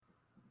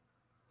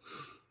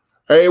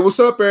Hey, what's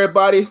up,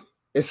 everybody?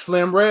 It's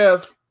Slim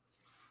Rev.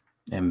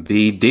 And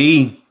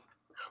BD.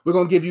 We're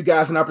going to give you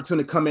guys an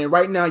opportunity to come in.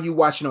 Right now, you're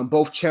watching on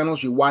both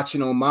channels. You're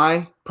watching on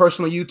my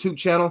personal YouTube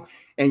channel,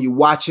 and you're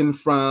watching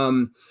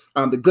from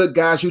the Good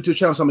Guys YouTube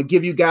channel. So I'm going to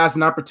give you guys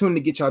an opportunity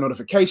to get y'all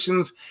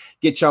notifications,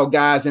 get y'all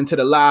guys into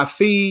the live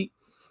feed,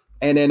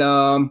 and then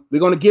we're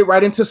going to get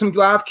right into some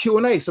live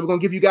Q&A. So we're going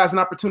to give you guys an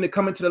opportunity to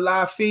come into the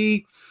live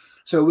feed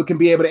so we can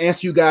be able to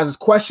answer you guys'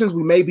 questions.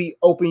 We may be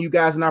opening you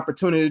guys an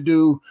opportunity to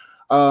do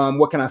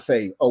what can I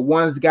say? A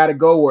one's got to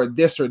go or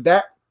this or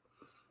that.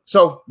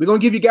 So we're going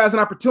to give you guys an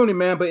opportunity,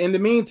 man. But in the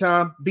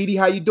meantime, BD,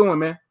 how you doing,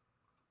 man?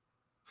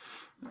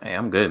 Hey,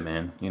 I'm good,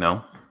 man. You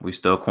know, we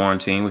still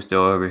quarantined. We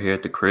still over here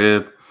at the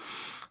crib,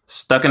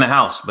 stuck in the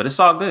house, but it's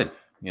all good.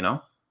 You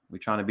know, we're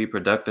trying to be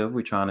productive.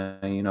 We're trying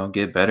to,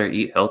 get better,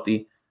 eat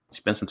healthy,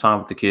 spend some time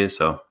with the kids.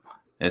 So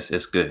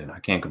it's good. I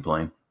can't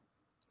complain.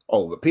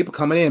 Oh, the people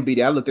coming in,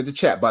 BD. I looked at the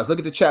chat box. Look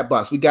at the chat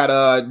box. We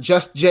got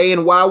Just J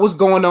and Y. What's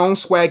going on?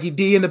 Swaggy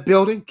D in the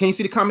building. Can you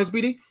see the comments,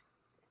 BD?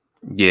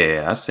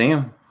 Yeah, I see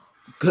him.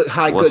 Good,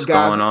 hi, What's good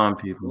guys. going on,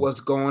 people? What's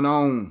going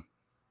on?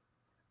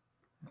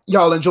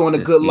 Y'all enjoying a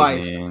good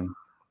life?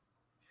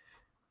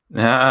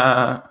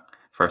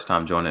 First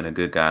time joining a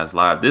Good Guys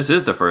Live. This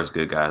is the first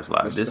Good Guys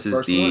Live. This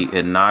is the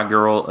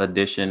inaugural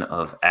edition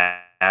of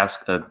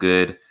Ask a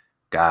Good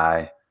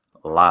Guy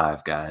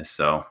Live, guys.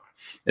 So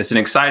it's an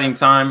exciting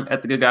time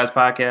at the Good Guys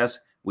Podcast.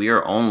 We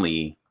are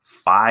only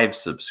 5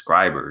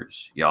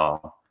 subscribers,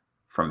 y'all,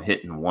 from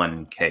hitting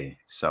 1K.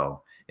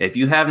 So if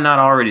you have not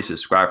already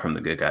subscribed to the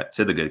Good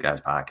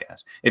Guys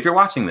Podcast, if you're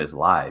watching this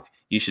live,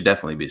 you should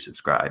definitely be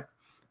subscribed.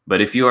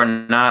 But if you are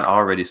not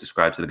already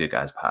subscribed to the Good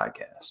Guys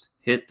Podcast,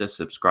 hit the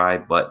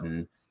subscribe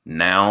button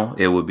now.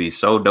 It would be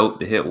so dope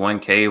to hit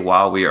 1K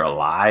while we are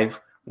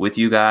live with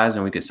you guys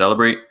and we can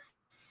celebrate.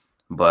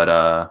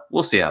 But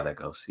we'll see how that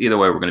goes. Either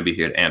way, we're going to be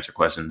here to answer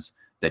questions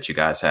that you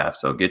guys have.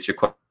 So get your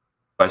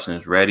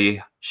questions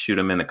ready, shoot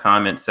them in the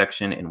comment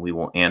section, and we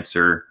will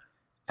answer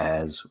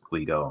as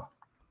we go.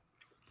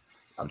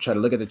 I'm trying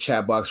to look at the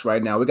chat box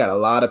right now. We got a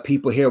lot of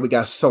people here. We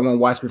got someone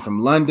watching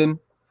from London.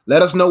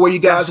 Let us know where you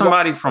guys got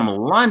somebody from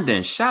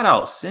London. Shout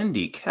out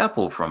Cindy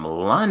Keppel from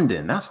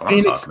London. That's what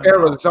Phoenix, I'm talking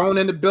about. Arizona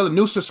in the building.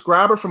 New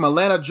subscriber from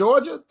Atlanta,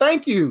 Georgia.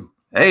 Thank you.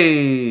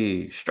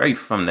 Hey, straight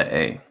from the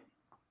A.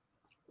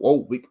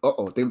 Whoa,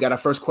 I think we got our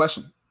first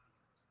question.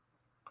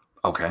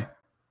 Okay.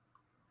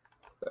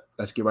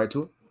 Let's get right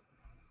to it.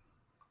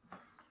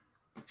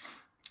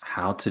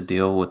 How to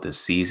deal with the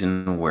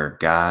season where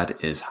God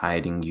is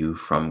hiding you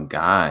from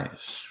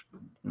guys.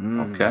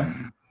 Okay.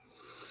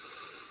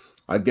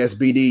 I guess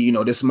BD,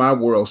 this is my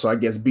world, so I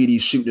guess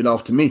BD's shooting it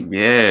off to me.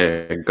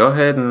 Yeah, go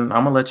ahead and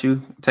I'm gonna let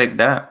you take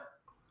that.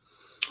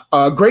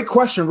 Great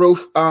question,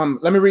 Ruth.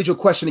 Let me read your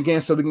question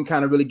again so we can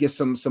kind of really get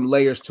some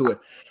layers to it.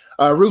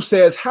 Ruth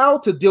says, how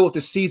to deal with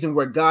the season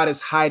where God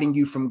is hiding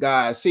you from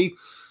guys. See,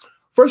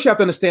 first you have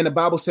to understand the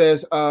Bible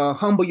says,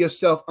 humble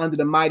yourself under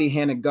the mighty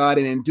hand of God,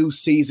 and in due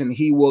season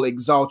he will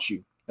exalt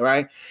you. All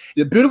right.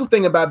 The beautiful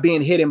thing about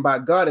being hidden by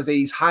God is that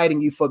he's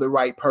hiding you for the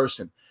right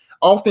person.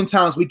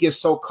 Oftentimes we get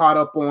so caught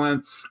up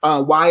on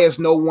why is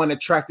no one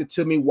attracted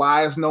to me?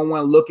 Why is no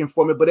one looking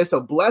for me? But it's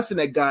a blessing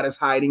that God is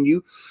hiding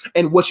you.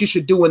 And what you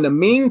should do in the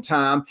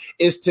meantime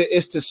is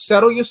to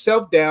settle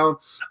yourself down,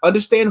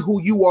 understand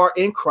who you are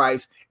in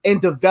Christ, and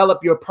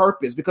develop your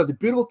purpose. Because the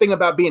beautiful thing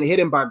about being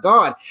hidden by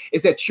God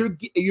is that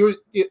you're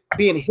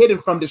being hidden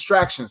from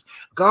distractions.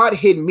 God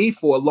hid me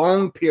for a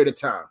long period of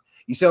time.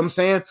 You see what I'm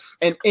saying?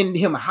 And in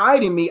him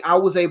hiding me, I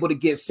was able to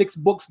get 6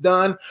 books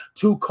done,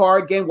 2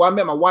 card games. Well, I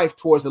met my wife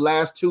towards the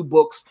last 2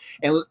 books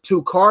and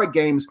 2 card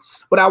games,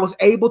 but I was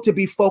able to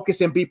be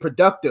focused and be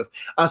productive.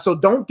 So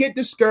don't get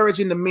discouraged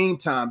in the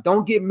meantime.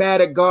 Don't get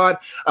mad at God.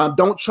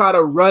 Don't try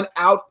to run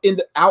out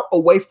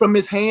away from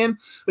his hand,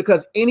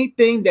 because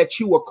anything that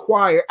you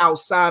acquire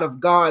outside of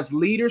God's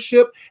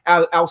leadership,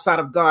 outside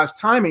of God's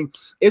timing,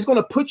 is going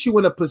to put you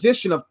in a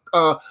position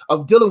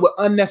of dealing with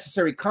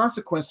unnecessary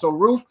consequence. So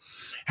Ruth,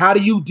 how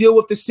do you deal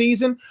with the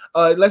season?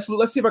 Let's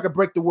see if I can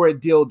break the word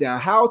deal down.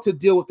 How to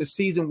deal with the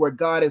season where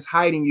God is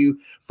hiding you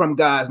from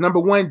guys. Number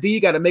 1, D, you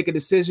got to make a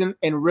decision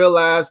and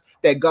realize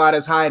that God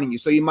is hiding you.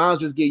 So you might as well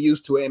just get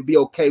used to it and be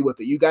okay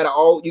with it. You got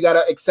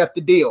to accept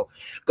the deal.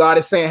 God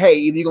is saying, hey,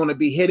 either you're going to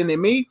be hidden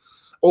in me,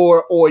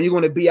 or you're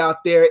going to be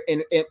out there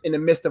in the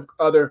midst of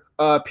other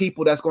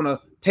people that's going to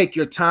take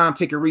your time,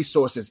 take your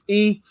resources.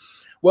 E,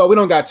 well, we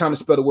don't got time to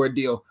spell the word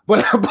deal,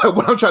 but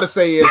what I'm trying to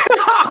say is,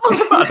 I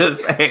was about to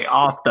say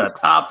off the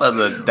top of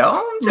the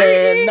dome,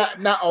 man,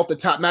 not off the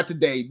top, not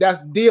today. That's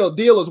deal.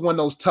 Deal is one of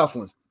those tough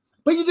ones,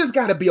 but you just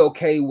got to be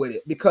okay with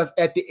it, because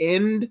at the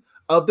end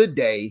of the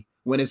day,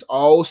 when it's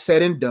all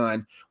said and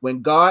done,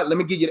 when God, let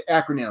me give you the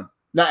acronym,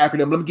 not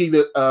acronym, let me give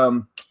you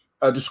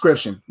a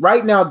description.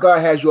 Right now, God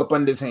has you up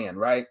under his hand,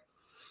 right?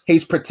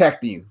 He's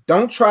protecting you.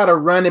 Don't try to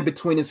run in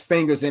between his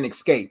fingers and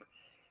escape.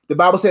 The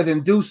Bible says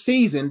in due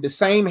season, the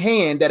same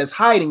hand that is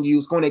hiding you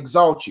is going to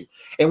exalt you.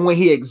 And when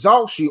he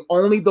exalts you,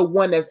 only the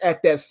one that's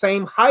at that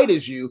same height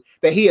as you,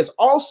 that he has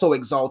also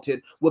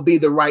exalted, will be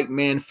the right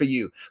man for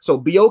you. So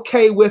be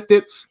okay with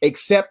it,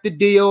 accept the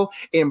deal,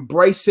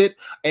 embrace it,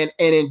 and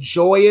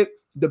enjoy it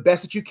the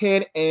best that you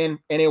can, and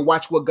then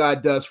watch what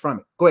God does from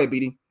it. Go ahead,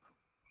 BD.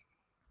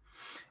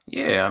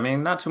 Yeah, I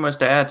mean, not too much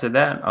to add to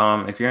that.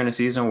 If you're in a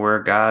season where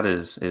God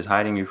is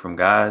hiding you from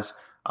guys,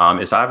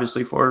 it's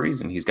obviously for a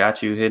reason. He's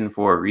got you hidden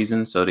for a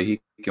reason so that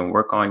he can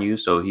work on you,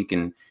 so he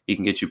can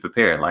get you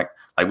prepared. Like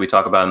we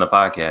talk about in the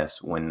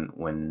podcast,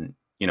 when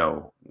you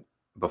know,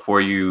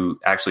 before you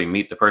actually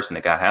meet the person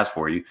that God has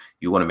for you,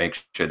 you want to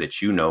make sure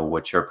that you know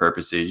what your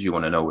purpose is. You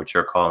want to know what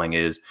your calling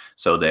is,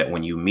 so that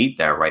when you meet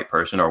that right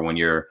person, or when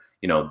you're,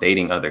 you know,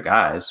 dating other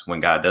guys, when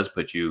God does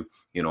put you,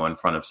 you know, in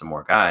front of some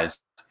more guys,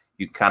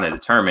 you kind of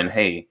determine,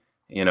 hey,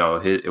 you know,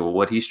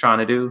 what he's trying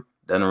to do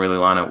doesn't really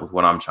line up with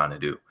what I'm trying to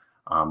do.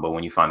 But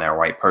when you find that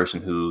right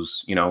person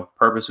who's, you know,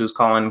 purpose, who's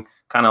calling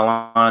kind of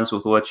aligns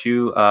with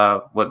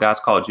what God's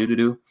called you to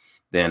do,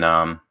 then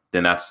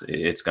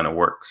it's going to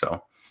work.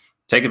 So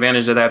take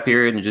advantage of that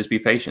period and just be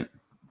patient.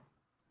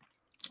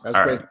 That's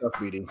all great stuff,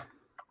 BD.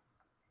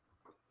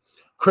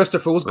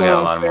 Christopher, what's going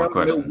on?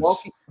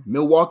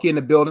 Milwaukee in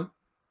the building.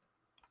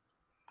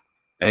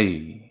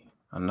 Hey,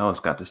 I know it's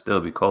got to still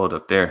be cold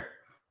up there.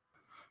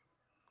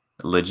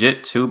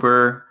 Legit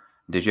tuber.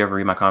 Did you ever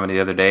read my comment the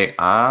other day?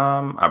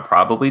 I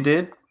probably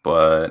did,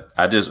 but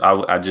I just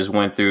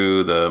went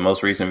through the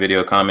most recent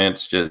video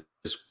comments just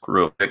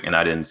real quick, and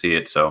I didn't see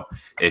it. So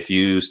if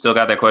you still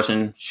got that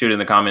question, shoot it in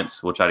the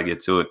comments. We'll try to get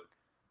to it.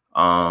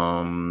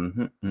 How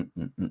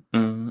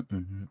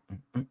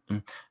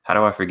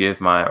do I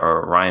forgive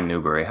Ryan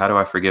Newberry? How do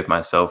I forgive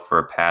myself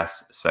for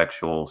past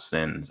sexual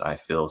sins? I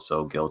feel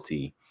so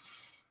guilty.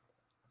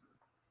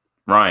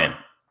 Ryan,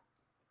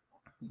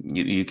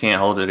 you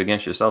can't hold it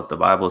against yourself. The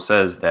Bible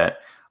says that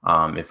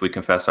if we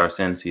confess our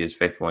sins, he is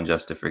faithful and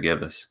just to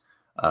forgive us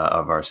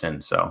of our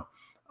sins. So,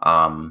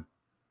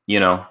 you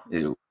know,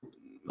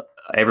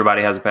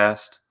 everybody has a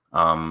past,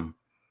 and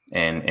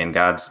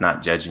God's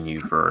not judging you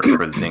for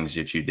the things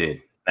that you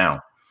did.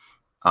 Now,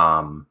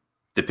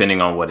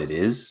 depending on what it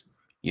is,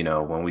 you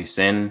know, when we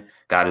sin,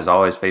 God is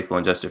always faithful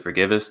and just to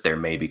forgive us. There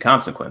may be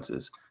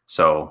consequences.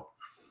 So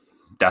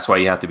that's why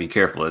you have to be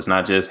careful. It's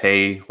not just,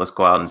 hey, let's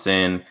go out and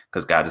sin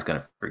because God is going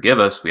to forgive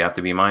us. We have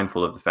to be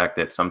mindful of the fact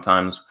that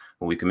sometimes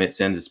when we commit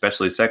sins,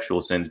 especially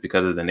sexual sins,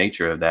 because of the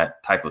nature of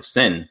that type of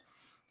sin,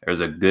 there's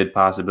a good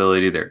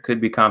possibility there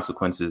could be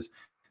consequences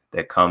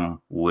that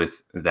come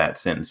with that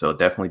sin. So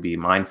definitely be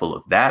mindful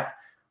of that.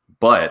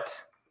 But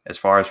as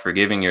far as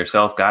forgiving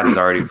yourself, God has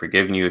already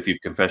forgiven you if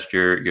you've confessed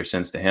your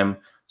sins to him.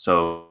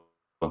 So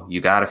you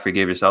got to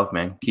forgive yourself,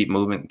 man. Keep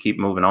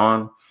moving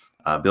on.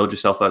 Build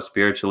yourself up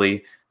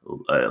spiritually.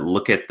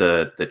 Look at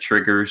the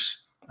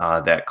triggers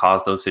that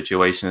cause those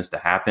situations to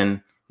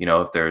happen. You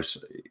know, if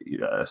there's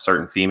a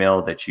certain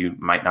female that you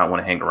might not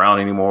want to hang around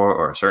anymore,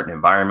 or a certain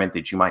environment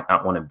that you might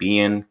not want to be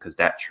in because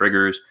that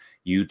triggers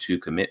you to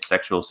commit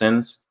sexual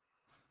sins,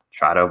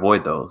 try to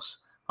avoid those.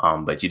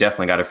 But you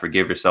definitely got to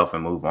forgive yourself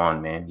and move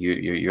on, man.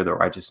 You're the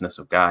righteousness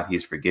of God.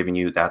 He's forgiven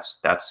you. That's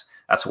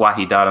why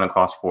he died on the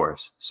cross for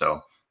us.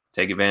 So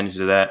take advantage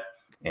of that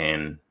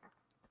and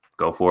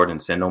go forward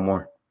and sin no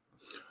more.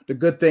 The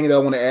good thing that I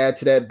want to add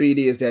to that,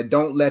 BD, is that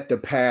don't let the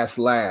past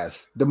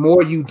last. The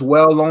more you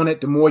dwell on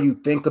it, the more you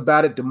think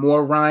about it, the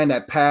more, Ryan,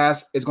 that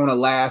past is going to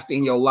last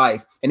in your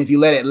life. And if you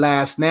let it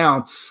last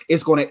now,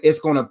 it's going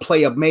to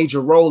play a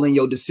major role in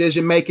your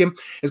decision making.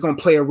 It's going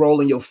to play a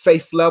role in your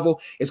faith level.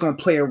 It's going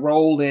to play a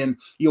role in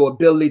your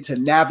ability to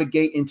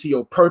navigate into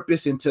your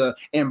purpose and to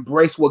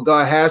embrace what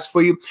God has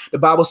for you. The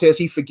Bible says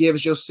he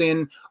forgives your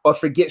sin, or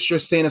forgets your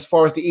sin as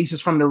far as the east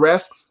is from the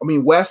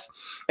west.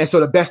 And so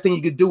the best thing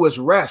you could do is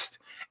rest.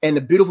 And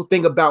the beautiful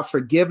thing about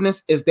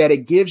forgiveness is that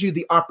it gives you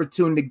the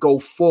opportunity to go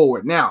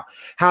forward. Now,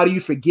 how do you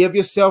forgive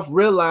yourself?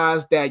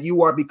 Realize that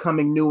you are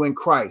becoming new in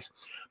Christ.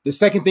 The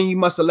second thing you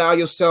must allow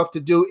yourself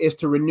to do is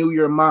to renew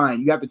your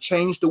mind. You have to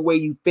change the way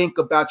you think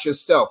about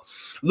yourself.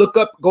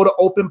 Go to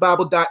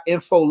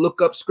openbible.info,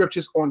 look up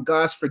scriptures on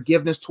God's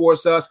forgiveness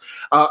towards us.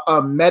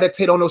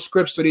 Meditate on those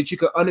scriptures so that you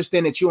can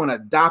understand that you're an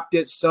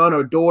adopted son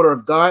or daughter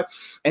of God,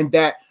 and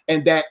that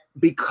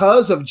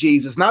because of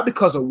Jesus, not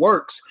because of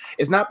works.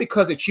 It's not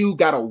because that you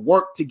got to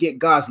work to get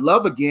God's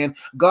love again.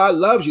 God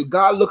loves you.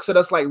 God looks at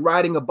us like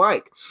riding a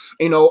bike.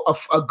 You know,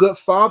 a good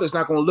father is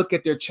not going to look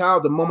at their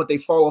child the moment they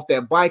fall off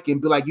that bike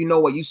and be like, you know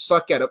what, you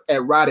suck at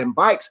riding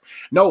bikes.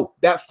 No,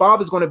 that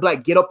father's going to be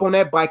like, get up on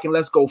that bike and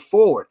let's go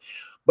forward.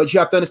 But you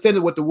have to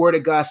understand what the word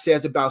of God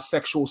says about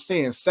sexual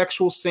sin.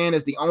 Sexual sin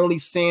is the only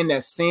sin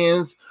that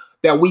sins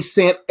that we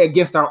sin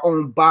against our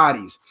own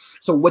bodies.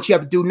 So what you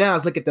have to do now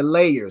is look at the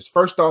layers.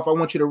 First off, I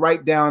want you to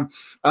write down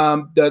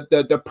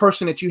the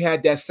person that you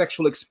had that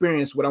sexual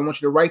experience with. I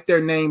want you to write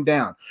their name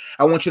down.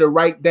 I want you to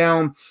write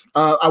down.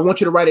 I want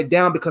you to write it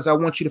down because I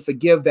want you to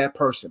forgive that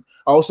person.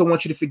 I also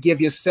want you to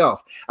forgive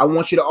yourself. I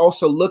want you to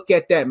also look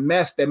at that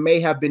mess that may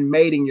have been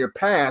made in your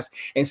past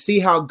and see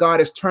how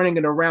God is turning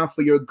it around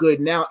for your good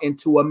now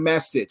into a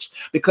message.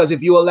 Because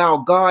if you allow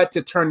God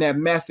to turn that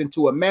mess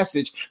into a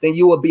message, then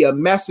you will be a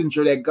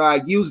messenger that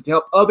God uses to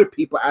help other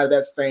people out of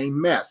that same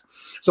mess.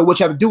 So what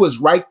you have to do is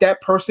write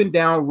that person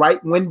down,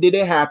 write when did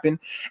it happen,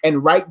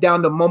 and write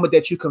down the moment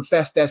that you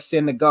confess that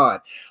sin to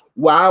God.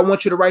 Why I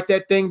want you to write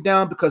that thing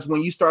down? Because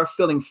when you start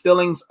feeling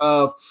feelings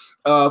of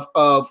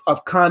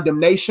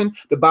condemnation,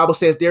 the Bible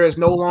says there is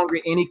no longer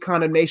any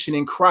condemnation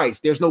in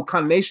Christ. There's no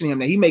condemnation in him.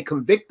 Now, he may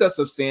convict us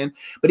of sin,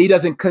 but he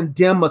doesn't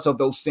condemn us of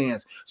those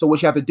sins. So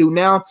what you have to do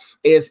now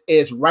is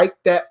write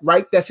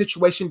that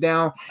situation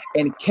down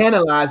and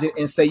canalize it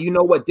and say, you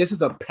know what, this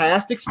is a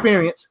past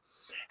experience.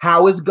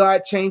 How is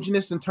God changing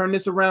this and turn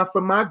this around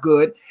for my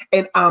good?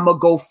 And I'm going to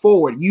go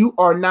forward. You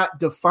are not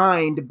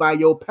defined by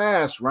your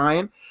past,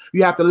 Ryan.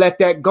 You have to let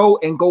that go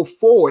and go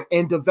forward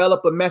and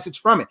develop a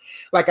message from it.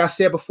 Like I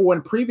said before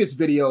in previous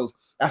videos,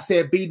 I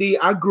said, BD,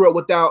 I grew up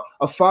without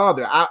a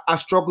father. I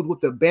struggled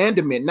with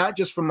abandonment, not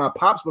just from my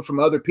pops, but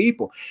from other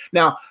people.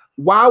 Now,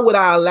 why would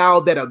I allow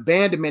that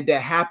abandonment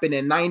that happened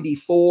in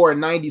 94 and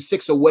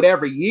 96 or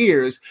whatever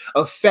years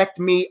affect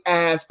me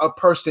as a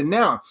person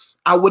now?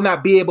 I would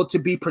not be able to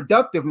be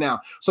productive now.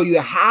 So you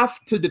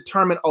have to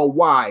determine a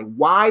why.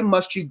 Why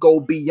must you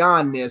go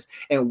beyond this?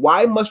 And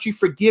why must you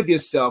forgive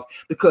yourself?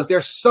 Because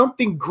there's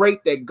something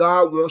great that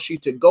God wants you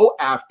to go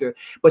after,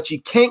 but you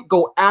can't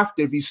go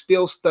after if you're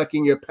still stuck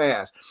in your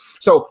past.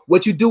 So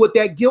what you do with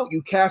that guilt,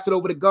 you cast it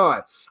over to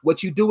God.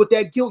 What you do with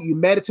that guilt, you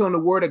meditate on the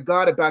word of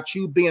God about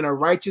you being a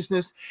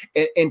righteousness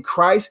in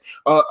Christ.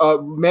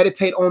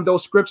 Meditate on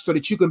those scripts so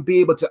that you can be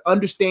able to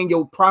understand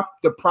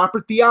the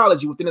proper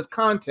theology within its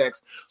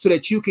context so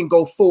that you can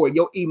go forward.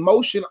 Your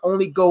emotion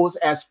only goes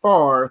as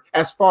far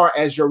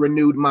as your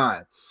renewed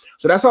mind.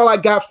 So that's all I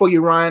got for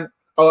you, Ryan.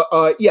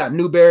 Yeah,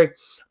 Newberry,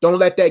 don't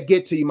let that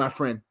get to you, my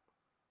friend.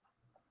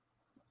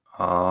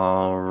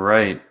 All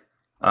right.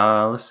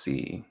 Let's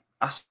see.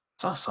 I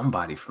saw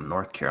somebody from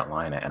North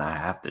Carolina, and I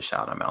have to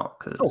shout him out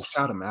because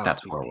shout him out.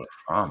 That's where we're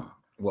from.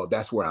 Well,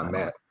 that's where I'm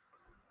at.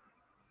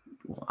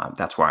 Well,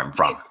 that's where I'm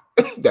from.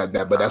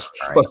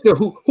 But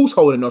still, who's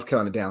holding North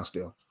Carolina down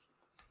still?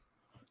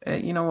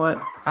 You know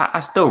what? I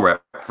still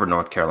rep for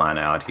North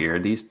Carolina out here.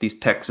 These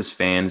Texas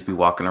fans be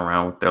walking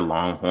around with their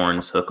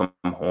Longhorns, hook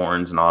 'em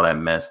horns, and all that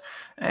mess.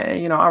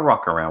 And I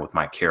walk around with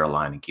my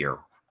Carolina gear,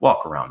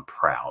 walk around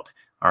proud.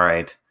 All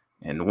right.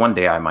 And one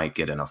day I might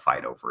get in a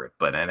fight over it,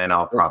 and then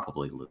I'll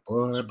probably lose.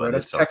 But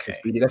that's it's Texas,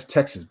 okay. BD. That's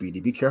Texas,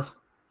 BD. Be careful.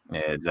 Yeah,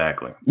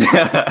 exactly.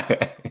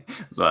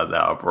 So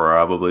I'll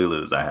probably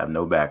lose. I have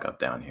no backup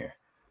down here.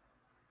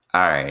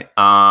 All right.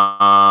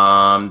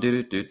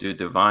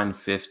 Divine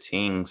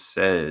 15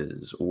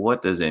 says,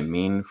 what does it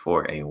mean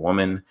for a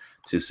woman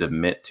to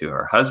submit to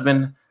her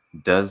husband?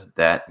 Does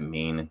that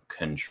mean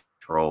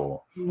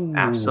control? Ooh.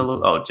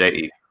 Absolutely. Oh,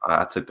 J.E.,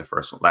 I took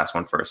the last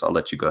one first. I'll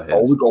let you go ahead.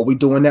 Are we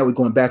doing that? We're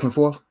going back and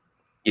forth?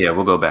 Yeah,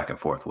 we'll go back and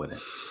forth with it.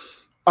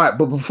 All right,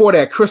 but before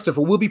that, Christopher,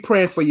 we'll be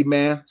praying for you,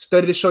 man.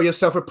 Study to show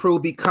yourself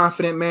approved. Be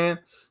confident, man.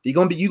 You're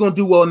gonna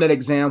do well in that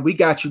exam. We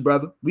got you,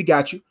 brother. We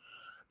got you.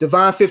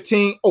 Divine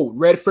 15. Oh,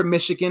 Redford,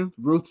 Michigan.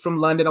 Ruth from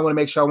London. I want to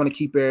make sure I want to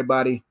keep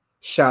everybody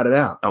shouted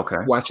out. Okay.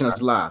 Watching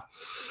us live.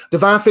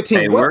 Divine 15.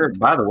 Hey,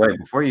 by the way,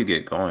 before you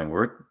get going,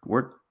 we're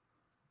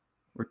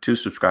 2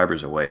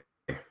 subscribers away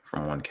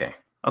from 1K.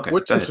 Okay. We're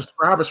 2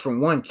 subscribers from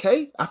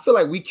 1K. I feel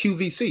like we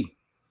QVC.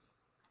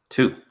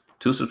 2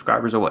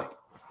 subscribers away.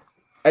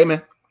 Hey,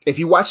 man, if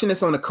you're watching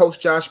this on the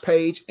Coach Josh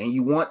page and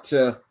you want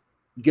to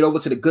get over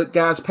to the Good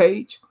Guys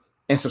page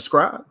and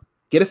subscribe,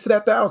 get us to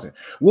that 1,000.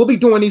 We'll be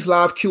doing these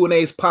live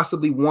Q&As,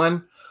 possibly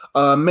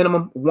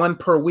minimum 1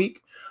 per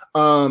week.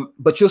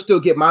 But you'll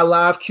still get my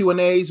live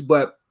Q&As,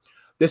 but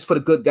this for the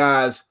Good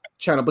Guys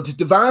channel. But the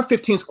Divine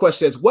 15's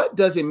question says, what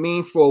does it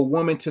mean for a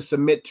woman to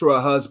submit to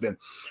her husband?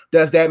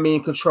 Does that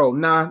mean control?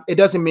 Nah, it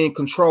doesn't mean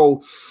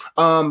control,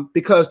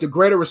 because the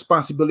greater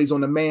responsibility is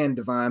on the man,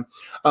 Divine.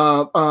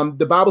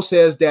 The Bible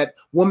says that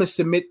women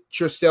submit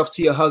yourselves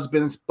to your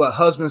husbands, but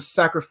husbands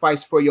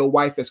sacrifice for your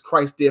wife as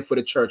Christ did for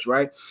the church,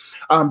 right?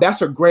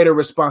 That's a greater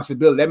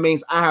responsibility. That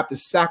means I have to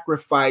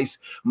sacrifice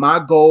my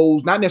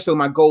goals, not necessarily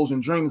my goals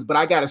and dreams, but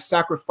I got to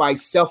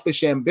sacrifice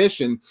selfish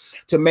ambition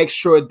to make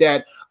sure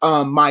that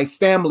my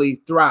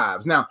family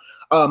thrives. Now,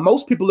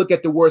 most people look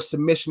at the word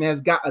submission has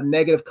got a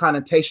negative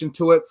connotation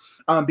to it.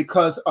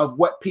 because of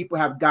what people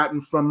have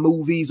gotten from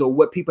movies or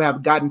what people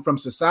have gotten from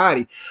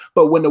society.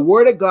 But when the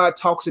word of God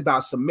talks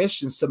about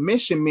submission,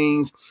 submission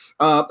means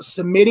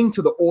submitting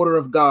to the order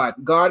of God.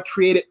 God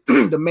created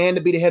the man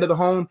to be the head of the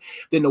home,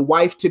 then the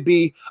wife to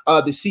be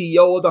the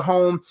CEO of the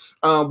home.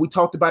 We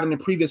talked about in the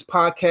previous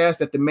podcast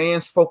that the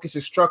man's focus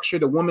is structure,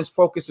 the woman's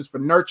focus is for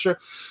nurture,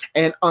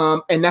 and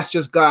that's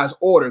just God's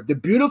order. The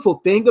beautiful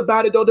thing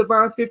about it, though,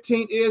 Divine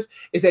 15 is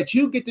that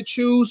you get to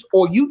choose,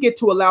 or you get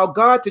to allow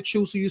God to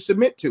choose who you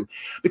submit to.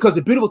 Because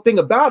the beautiful thing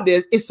about it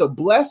is it's a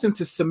blessing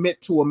to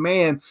submit to a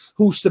man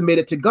who's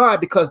submitted to God,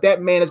 because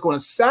that man is going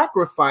to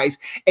sacrifice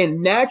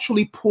and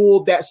naturally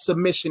pull that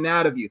submission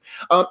out of you.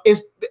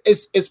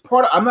 It's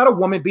part of, I'm not a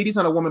woman, BD's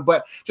not a woman,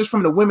 but just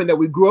from the women that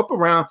we grew up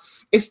around,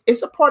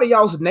 it's a part of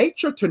y'all's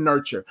nature to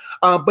nurture,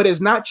 but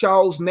it's not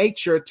y'all's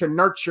nature to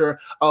nurture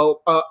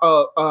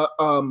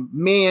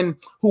men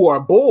who are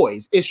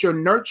boys. It's your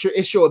nurture,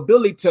 it's your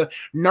ability to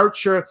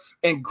nurture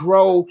and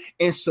grow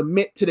and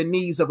submit to the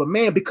needs of a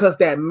man, because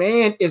that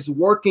man is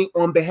working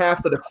on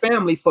behalf of the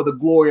family for the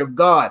glory of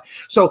God.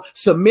 So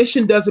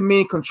submission doesn't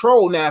mean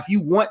control. Now, if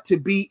you want to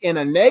be in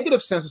a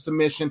negative sense of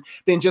submission,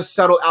 then just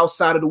settle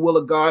outside of the will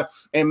of God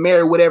and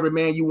marry whatever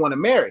man you want to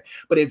marry.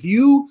 But if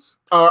you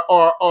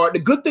are the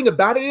good thing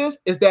about it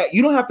is that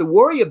you don't have to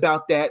worry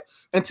about that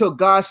until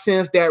God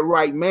sends that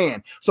right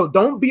man. So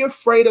don't be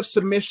afraid of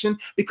submission,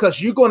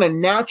 because you're going to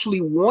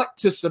naturally want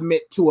to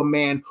submit to a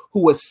man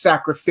who is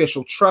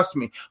sacrificial. Trust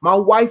me, my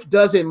wife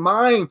doesn't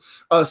mind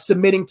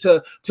submitting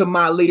to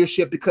my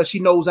leadership because she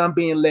knows I'm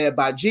being led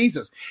by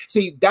Jesus.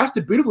 See, that's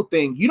the beautiful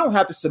thing. You don't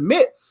have to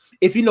submit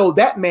if you know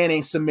that man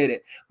ain't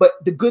submitted. But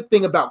the good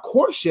thing about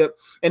courtship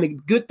and the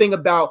good thing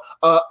about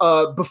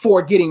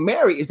before getting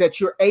married is that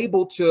you're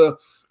able to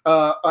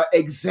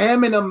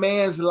examine a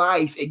man's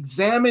life,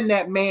 examine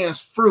that man's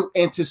fruit,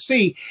 and to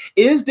see,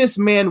 is this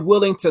man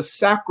willing to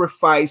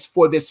sacrifice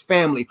for this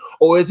family,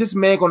 or is this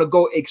man going to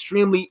go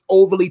extremely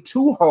overly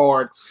too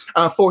hard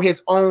for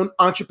his own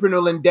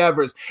entrepreneurial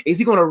endeavors? Is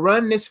he going to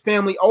run this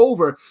family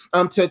over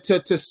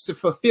to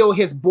fulfill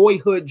his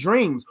boyhood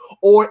dreams,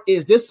 or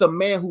is this a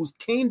man who's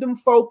kingdom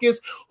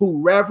focused,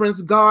 who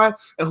reverends God,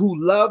 and who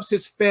loves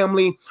his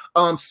family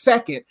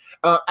second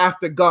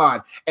after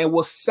God, and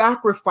will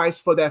sacrifice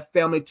for that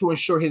family to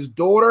ensure his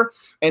daughter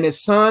and his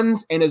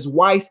sons and his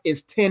wife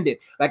is tended?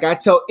 Like I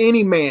tell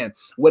any man,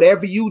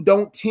 whatever you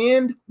don't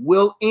tend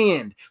will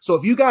end. So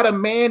if you got a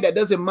man that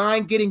doesn't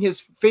mind getting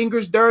his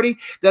fingers dirty,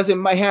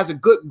 has a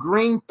good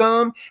green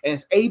thumb, and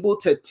is able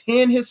to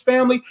tend his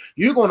family,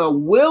 you're going to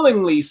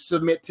willingly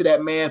submit to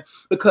that man,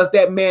 because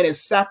that man is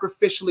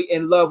sacrificially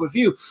in love with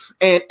you.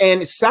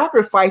 And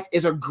sacrifice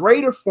is a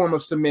greater form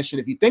of submission.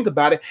 If you think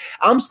about it,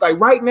 I'm like,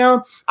 right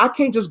now, I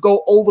can't just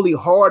go overly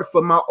hard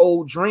for my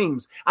old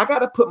dreams. I got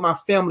to put my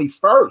family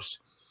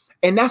first.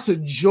 And that's a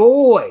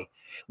joy.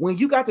 When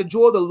you got the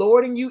joy of the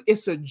Lord in you,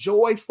 it's a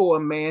joy for a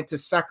man to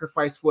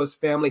sacrifice for his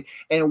family.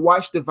 And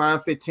watch Divine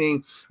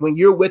 15. When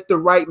you're with the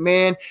right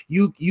man,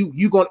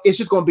 it's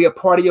just going to be a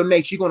part of your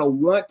nature. You're going to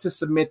want to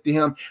submit to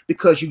him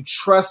because you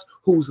trust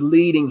who's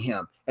leading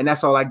him. And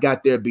that's all I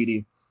got there,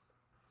 BD.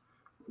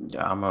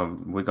 Yeah,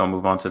 we're gonna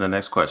move on to the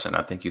next question.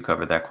 I think you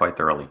covered that quite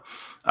thoroughly.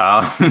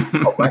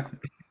 Okay.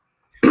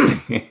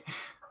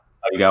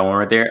 You got one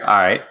right there. All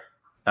right.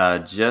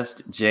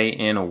 Just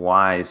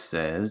JNY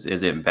says,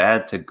 is it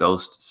bad to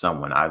ghost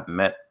someone? I've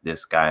met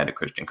this guy at a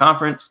Christian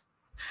conference,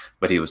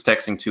 but he was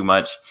texting too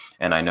much,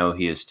 and I know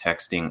he is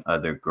texting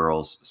other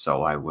girls,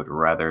 so I would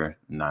rather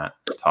not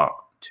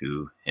talk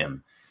to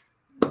him.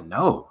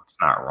 No, it's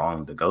not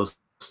wrong to ghost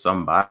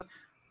somebody.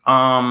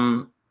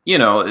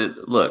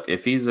 Look,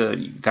 if he's a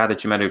guy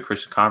that you met at a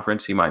Christian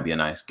conference, he might be a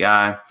nice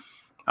guy.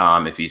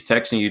 If he's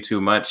texting you too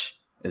much,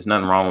 there's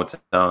nothing wrong with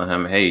telling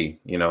him, hey,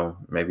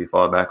 maybe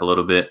fall back a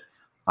little bit.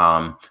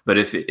 But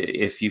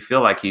if you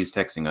feel like he's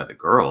texting other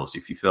girls,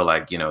 if you feel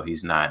like,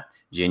 he's not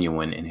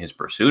genuine in his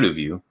pursuit of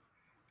you,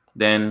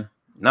 then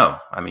no,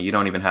 you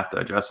don't even have to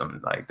address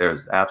him. Like,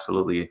 there's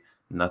absolutely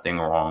nothing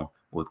wrong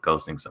with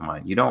ghosting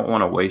somebody. You don't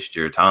want to waste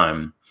your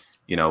time,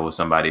 with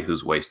somebody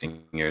who's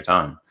wasting your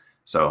time.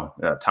 So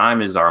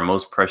time is our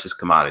most precious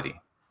commodity.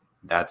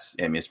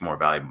 It's more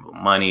valuable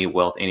than money,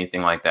 wealth,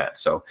 anything like that.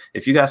 So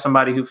if you got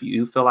somebody who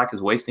you feel like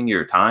is wasting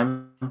your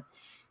time,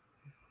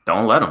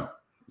 don't let him.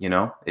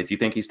 If you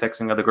think he's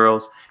texting other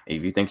girls,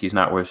 if you think he's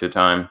not worth your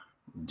time,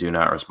 do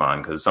not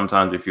respond. Because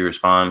sometimes if you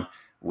respond,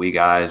 we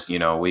guys, we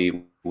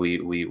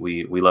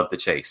love the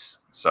chase.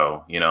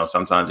 So,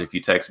 sometimes if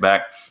you text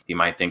back, he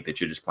might think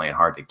that you're just playing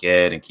hard to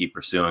get and keep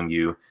pursuing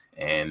you.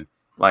 And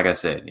like I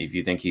said, if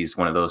you think he's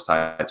one of those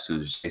types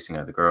who's chasing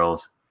other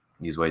girls,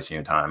 he's wasting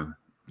your time.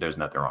 There's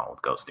nothing wrong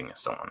with ghosting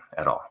someone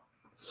at all.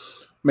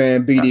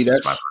 Man, BD,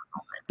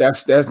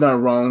 that's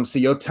not wrong. See,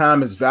 your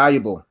time is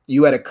valuable.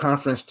 You had a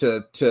conference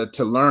to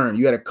learn.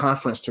 You had a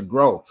conference to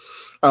grow.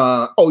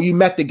 You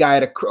met the guy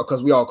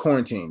because we all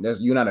quarantined.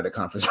 You're not at a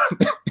conference.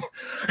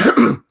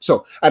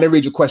 So I didn't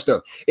read your question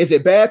though. Is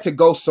it bad to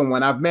ghost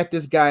someone? I've met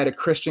this guy at a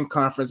Christian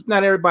conference.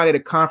 Not everybody at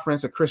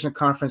a Christian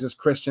conference is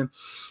Christian,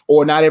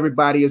 or not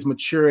everybody is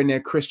mature in their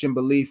Christian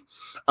belief.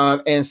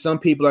 And some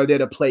people are there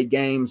to play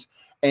games.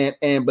 But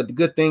the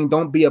good thing,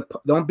 don't be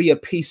a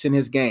piece in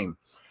his game.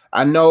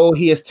 I know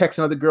he is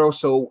texting other girls,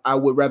 so I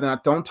would rather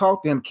not. Don't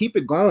talk to him. Keep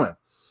it going.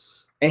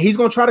 And he's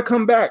gonna try to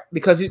come back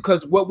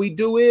because what we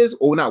do is,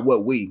 or not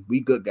what we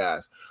good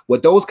guys.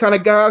 What those kind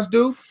of guys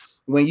do,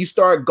 when you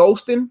start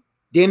ghosting,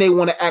 then they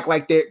want to act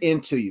like they're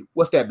into you.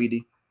 What's that,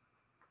 BD?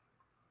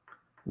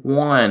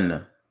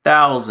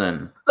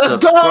 1,000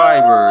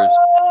 subscribers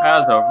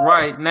as of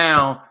right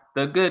now.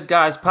 The Good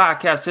Guys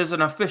Podcast is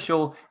an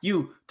official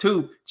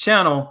YouTube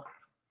channel.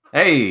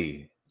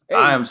 Hey,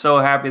 I am so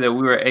happy that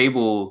we were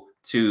able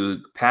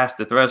to pass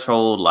the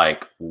threshold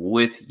like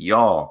with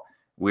y'all.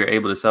 We're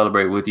able to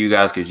celebrate with you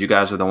guys because you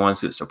guys are the ones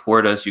who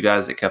support us. You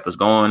guys that kept us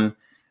going.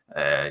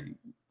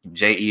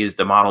 JE is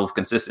the model of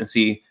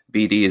consistency.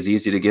 BD is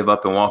easy to give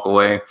up and walk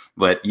away.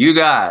 But you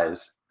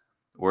guys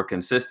were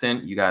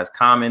consistent. You guys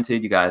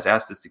commented. You guys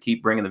asked us to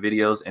keep bringing the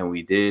videos, and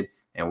we did.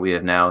 And we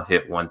have now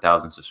hit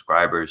 1,000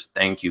 subscribers.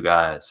 Thank you,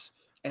 guys.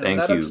 And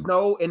let us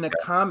know in the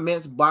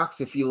comments box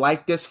if you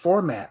like this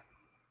format.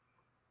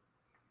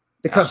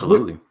 Because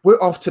we're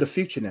off to the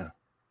future now.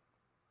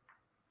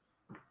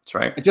 That's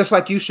right. And just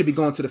like you should be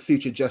going to the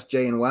future, Just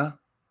J and Y.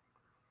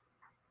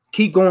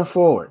 Keep going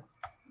forward.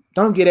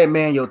 Don't get that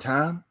man your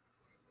time.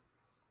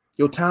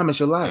 Your time is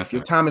your life.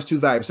 Your time is too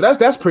valuable. So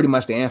that's pretty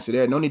much the answer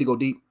there. No need to go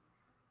deep.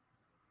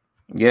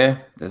 Yeah,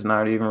 there's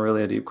not even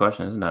really a deep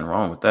question. There's nothing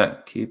wrong with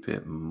that. Keep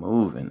it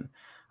moving.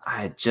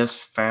 I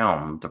just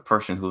found the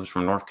person who was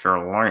from North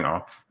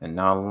Carolina and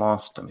now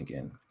lost him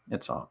again.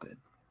 It's all good.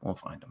 We'll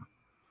find him.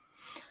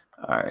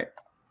 All right.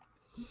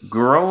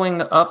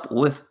 Growing Up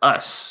With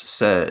Us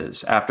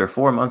says, after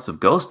 4 months of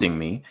ghosting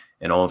me,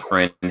 an old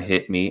friend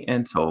hit me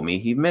and told me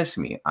he missed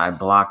me. I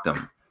blocked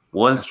him.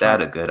 Was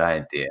that a good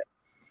idea?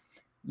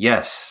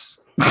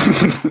 Yes.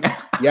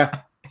 Yeah.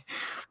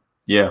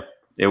 Yeah,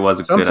 it was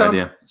a good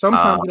idea.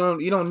 Sometimes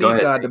you don't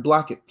need God to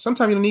block it.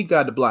 Sometimes you don't need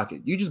God to block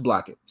it. You just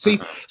block it.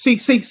 See.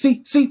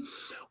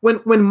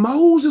 When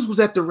Moses was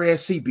at the Red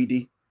Sea,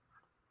 BD,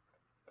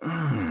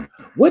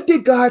 what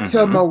did God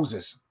tell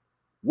Moses?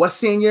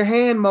 What's in your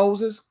hand,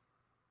 Moses?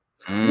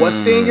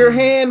 What's in your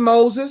hand,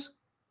 Moses?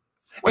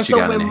 What you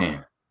got in your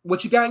hand?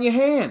 What you got in your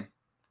hand?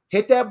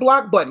 Hit that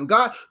block button.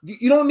 God,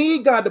 you don't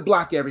need God to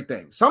block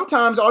everything.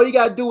 Sometimes all you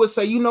got to do is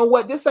say, you know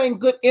what? This ain't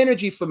good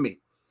energy for me.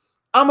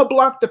 I'm going to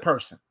block the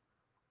person.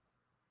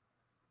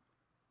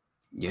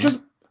 Yeah.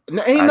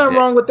 Ain't nothing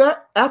wrong with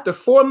that. After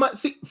 4 months,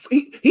 see,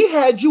 he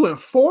had you in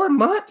 4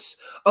 months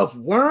of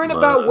worrying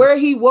about where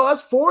he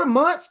was. 4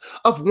 months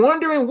of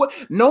wondering what.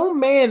 No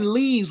man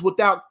leaves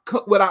without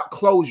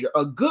closure.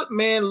 A good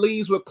man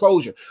leaves with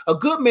closure. A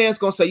good man's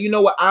gonna say, you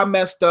know what, I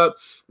messed up.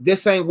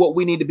 This ain't what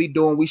we need to be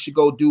doing. We should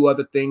go do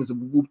other things.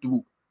 Whoop,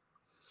 whoop.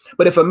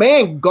 But if a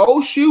man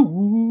ghosts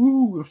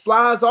you and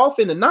flies off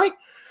in the night,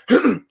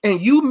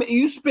 and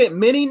you spent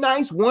many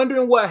nights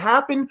wondering what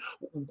happened,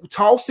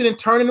 tossing and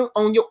turning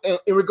on your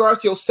in regards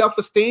to your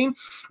self-esteem,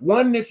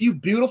 wondering if you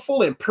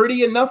beautiful and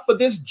pretty enough for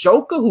this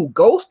joker who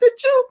ghosted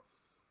you.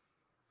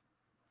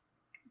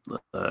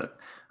 Look,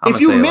 if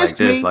you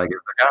missed me,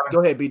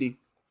 go ahead, BD.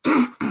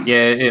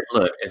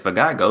 Look, if a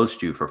guy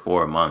ghosts you for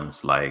 4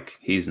 months, like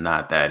he's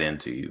not that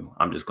into you.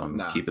 I'm just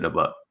gonna keep it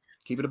above.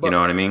 Keep it above. You know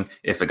what I mean?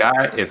 If a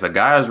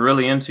guy is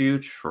really into you,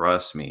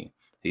 trust me.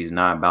 He's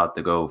not about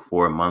to go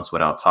 4 months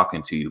without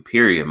talking to you,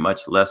 period,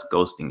 much less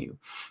ghosting you.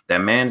 That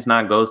man's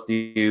not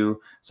ghosting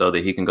you so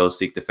that he can go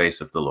seek the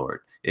face of the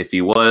Lord. If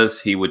he was,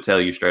 he would tell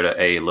you straight up,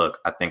 hey, look,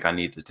 I think I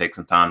need to take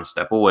some time to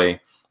step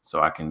away so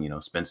I can,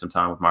 spend some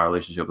time with my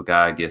relationship with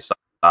God, get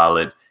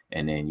solid,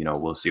 and then,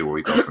 we'll see where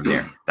we go from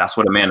there. That's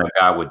what a man of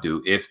God would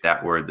do if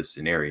that were the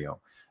scenario.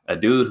 A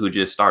dude who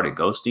just started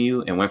ghosting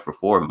you and went for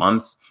 4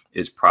 months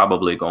is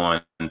probably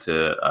going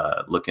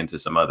to look into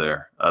some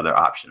other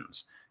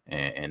options.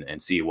 And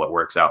see what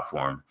works out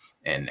for him.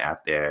 And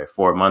after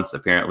 4 months,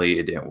 apparently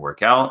it didn't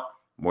work out.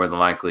 More than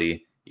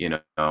likely, he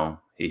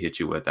hit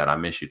you with that "I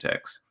miss you"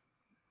 text.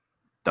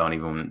 Don't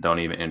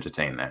even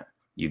entertain that.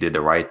 You did the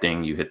right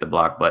thing. You hit the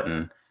block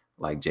button,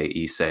 like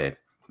JE said.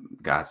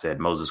 God said,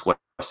 Moses,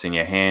 what's in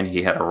your hand?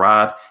 He had a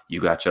rod. You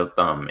got your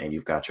thumb, and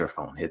you've got your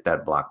phone. Hit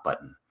that block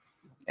button,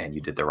 and you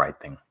did the right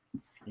thing.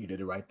 You did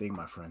the right thing,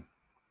 my friend.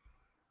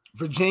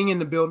 Virginia in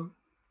the building.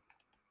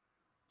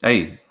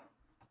 Hey,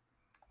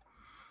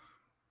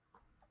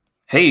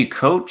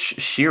 Coach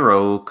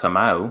Shiro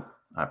Kamau.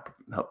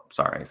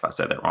 Sorry if I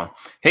said that wrong.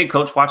 Hey,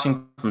 Coach,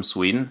 watching from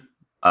Sweden.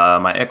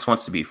 My ex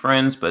wants to be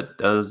friends, but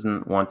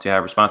doesn't want to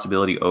have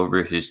responsibility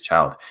over his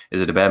child. Is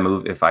it a bad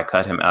move if I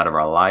cut him out of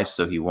our life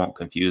so he won't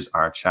confuse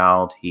our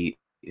child? He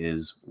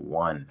is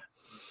one.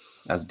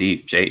 That's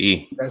deep,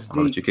 JE. That's deep.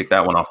 I'll let you kick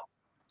that one off.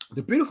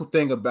 The beautiful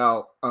thing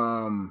about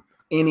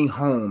any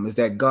home is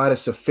that God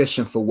is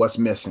sufficient for what's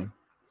missing.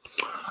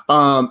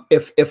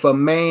 If a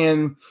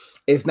man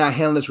is not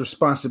handling his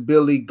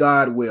responsibility,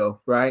 God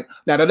will, right?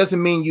 Now, that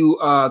doesn't mean you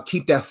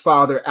keep that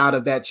father out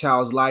of that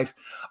child's life,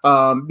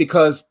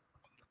 because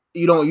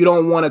you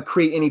don't want to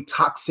create any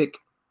toxicity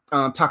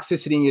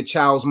in your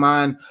child's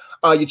mind.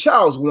 Your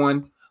child's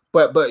one,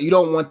 but you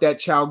don't want that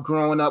child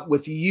growing up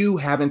with you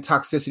having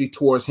toxicity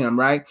towards him,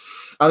 right?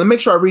 Let me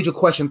make sure I read your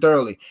question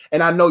thoroughly.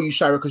 And I know you,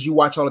 Shira, because you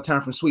watch all the time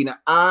from Sweden.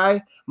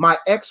 My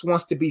ex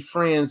wants to be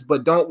friends,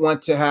 but don't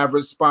want to have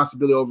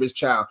responsibility over his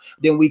child.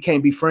 Then we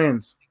can't be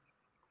friends.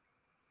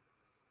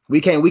 We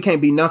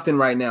can't be nothing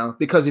right now,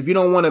 because if you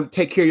don't want to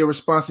take care of your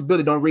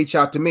responsibility, don't reach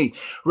out to me.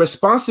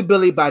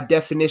 Responsibility by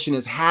definition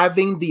is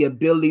having the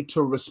ability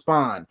to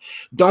respond.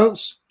 Don't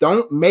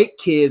make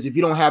kids if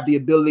you don't have the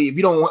ability, if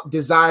you don't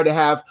desire to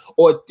have,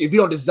 or if you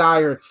don't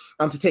desire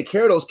to take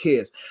care of those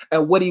kids.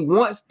 And what he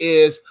wants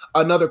is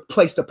another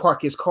place to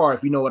park his car,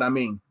 if you know what I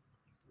mean.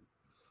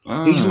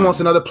 He just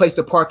wants another place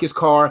to park his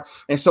car.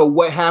 And so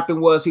what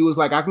happened was, he was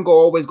like, I can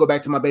always go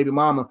back to my baby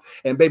mama,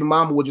 and baby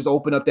mama would just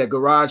open up that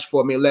garage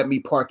for me and let me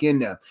park in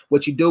there.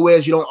 What you do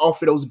is you don't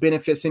offer those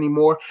benefits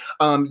anymore.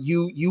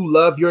 You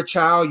love your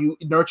child, you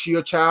nurture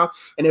your child.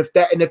 And if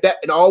that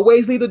and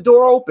always leave the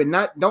door open,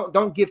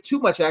 don't give too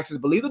much access,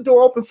 but leave the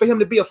door open for him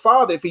to be a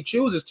father if he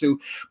chooses to.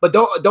 But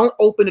don't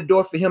open the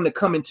door for him to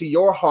come into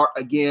your heart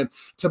again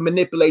to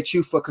manipulate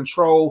you for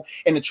control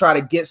and to try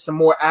to get some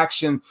more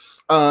action.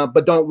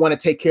 But don't want to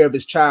take care of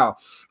his child.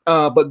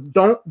 But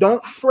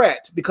don't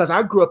fret, because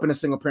I grew up in a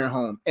single parent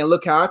home, and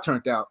look how I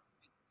turned out.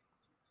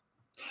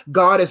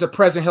 God is a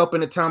present help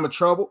in a time of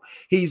trouble.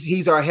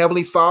 He's our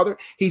heavenly Father.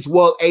 He's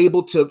well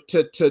able to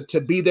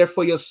be there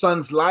for your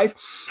son's life.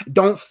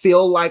 Don't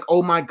feel like,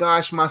 oh my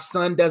gosh, my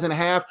son doesn't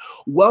have.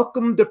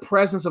 Welcome the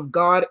presence of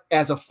God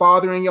as a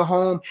father in your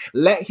home.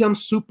 Let him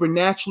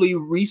supernaturally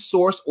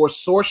resource or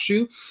source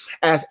you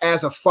as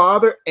a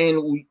father.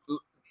 And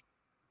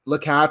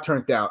look how I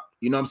turned out.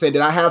 You know what I'm saying?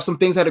 Did I have some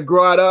things I had to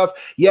grow out of?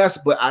 Yes,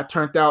 but I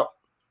turned out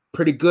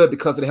pretty good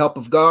because of the help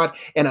of God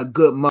and a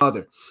good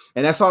mother.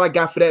 And that's all I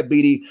got for that,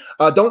 BD.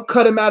 Don't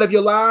cut him out of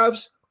your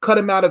lives. Cut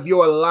him out of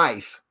your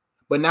life,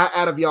 but not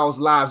out of y'all's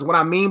lives. What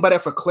I mean by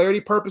that, for clarity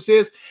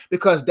purposes,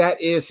 because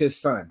that is his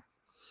son.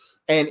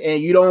 And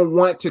you don't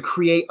want to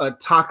create a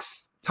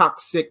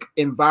toxic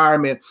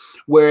environment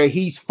where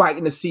he's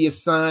fighting to see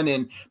his son,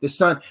 and the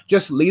son,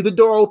 just leave the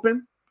door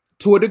open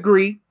to a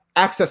degree.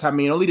 Access, don't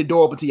leave the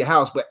door open to your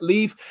house, but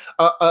leave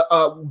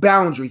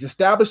boundaries.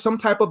 Establish some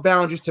type of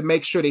boundaries to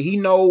make sure that he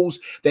knows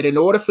that in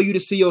order for you to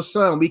see your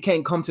son, we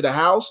can't come to the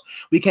house.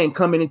 We can't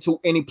come into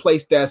any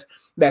place that's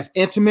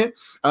intimate.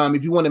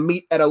 If you want to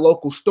meet at a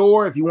local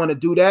store, if you want to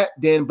do that,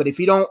 then, but if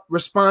you don't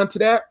respond to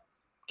that,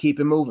 keep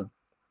it moving.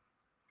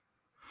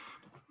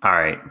 All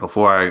right.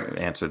 Before I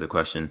answer the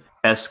question,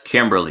 S.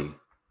 Kimberly,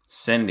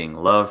 sending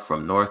love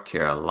from North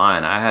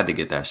Carolina. I had to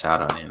get that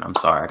shout out in. I'm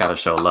sorry. I got to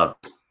show love.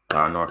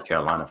 Our North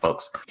Carolina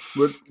folks.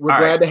 We're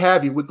glad to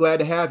have you. We're glad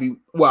to have you.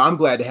 Well, I'm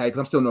glad to have you because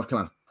I'm still in North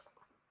Carolina.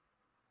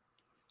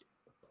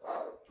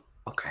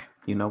 Okay.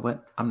 You know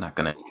what? I'm not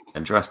going to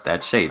address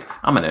that shade.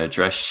 I'm going to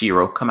address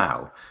Shiro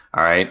Kamau.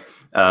 All right.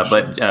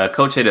 But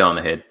Coach hit it on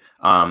the head.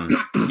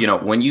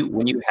 When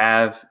you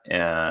have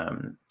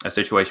a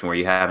situation where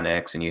you have an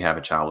ex and you have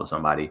a child with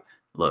somebody,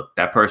 look,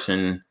 that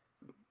person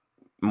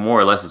more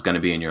or less is going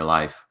to be in your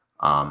life,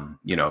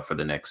 for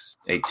the next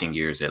 18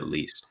 years at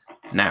least.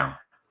 Now,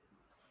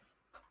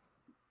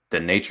 the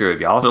nature of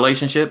y'all's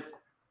relationship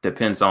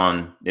depends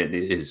on, it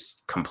is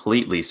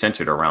completely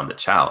centered around the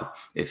child.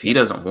 If he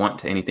doesn't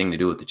want anything to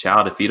do with the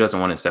child, if he doesn't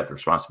want to accept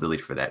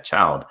responsibility for that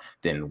child,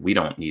 then we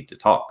don't need to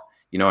talk.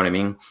 You know what I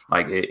mean?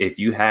 Like if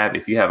you have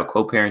a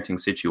co-parenting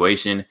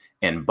situation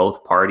and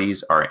both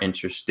parties are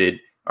interested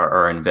or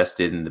are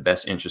invested in the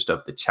best interest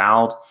of the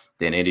child,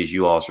 then it is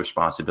you all's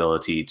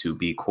responsibility to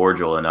be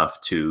cordial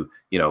enough to,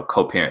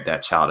 co-parent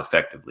that child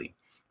effectively.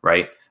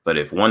 Right. But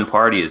if one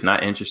party is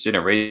not interested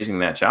in raising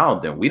that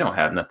child, then we don't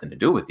have nothing to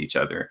do with each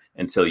other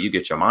until you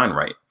get your mind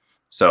right.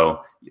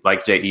 So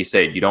like J.E.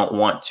 said, you don't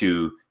want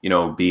to,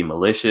 be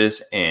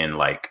malicious and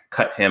like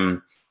cut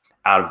him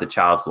out of the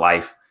child's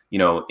life,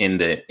 in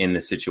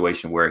the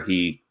situation where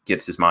he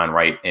gets his mind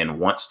right and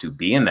wants to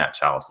be in that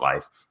child's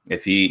life.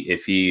 If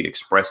he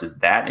expresses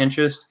that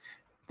interest,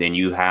 then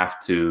you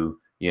have to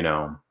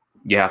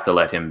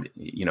let him,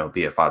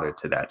 be a father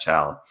to that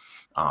child.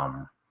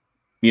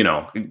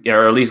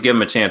 Or at least give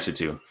him a chance or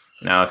two.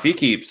 Now, if he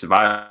keeps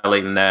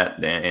violating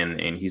that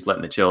and he's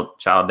letting the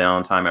child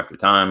down time after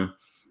time,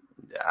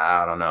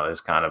 I don't know.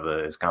 It's kind of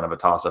a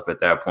toss up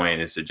at that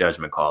point. It's a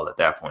judgment call at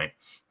that point,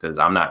 because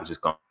I'm not just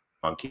going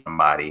to keep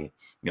somebody,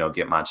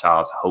 get my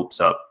child's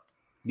hopes up,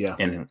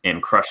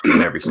 and crush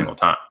them every single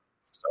time.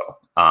 So,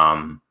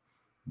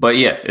 but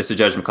yeah, it's a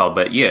judgment call.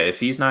 But yeah, if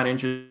he's not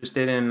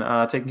interested in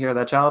taking care of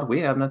that child, we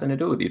have nothing to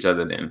do with each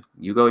other. Then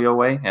you go your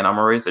way, and I'm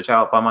gonna raise the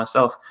child by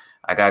myself.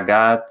 I got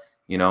God,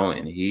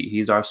 and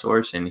he's our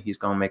source, and he's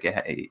gonna make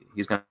it.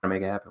 He's gonna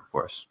make it happen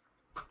for us.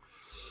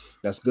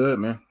 That's good,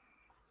 man.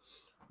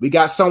 We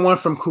got someone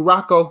from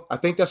Curaçao. I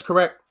think that's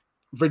correct.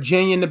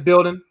 Virginia in the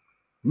building.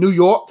 New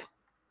York.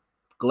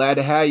 Glad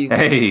to have you.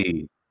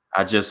 Hey,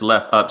 I just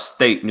left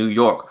upstate New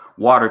York,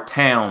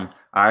 Watertown.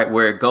 All right,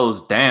 where it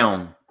goes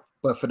down.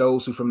 But for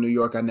those who from New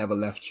York, I never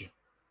left you.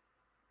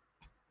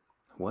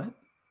 What?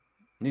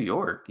 New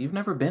York? You've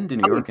never been to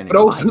New York in for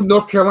those who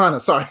North Carolina.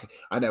 Sorry,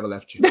 I never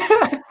left you.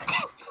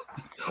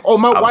 Oh,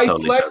 my wife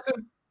totally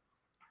flexing.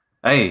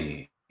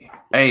 Hey,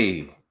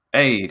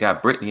 you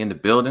got Brittany in the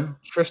building.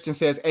 Tristan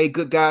says, "Hey,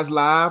 Good Guys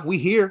Live. We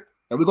here,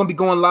 and we're gonna be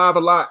going live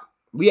a lot.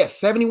 We at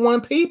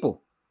 71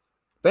 people.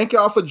 Thank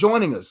y'all for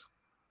joining us.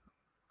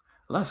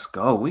 Let's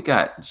go. We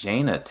got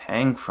Jana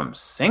Tang from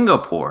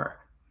Singapore.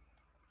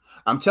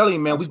 I'm telling you,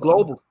 man, we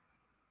global.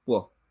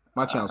 Well,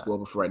 my channel's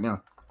global for right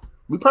now.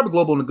 We probably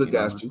global on the Good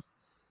Guys too.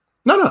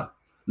 No.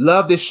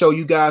 Love this show.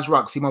 You guys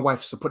rock. See, my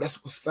wife support.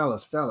 That's what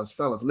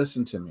fellas.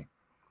 Listen to me.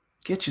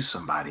 Get you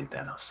somebody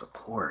that'll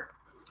support.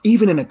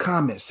 Even in the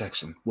comment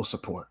section, we'll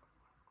support.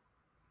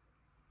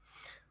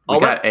 We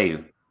got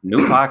a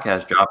new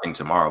podcast dropping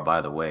tomorrow, by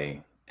the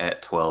way,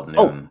 at 12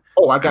 noon.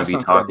 I got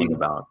something talking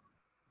about.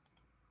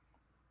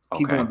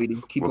 Keep going,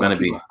 BD. We're going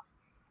to be. All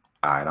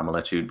right, I'm going to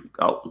let you.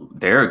 Oh,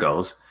 there it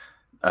goes.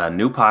 A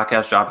new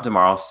podcast dropping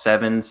tomorrow.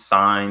 7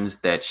 signs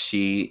that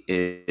she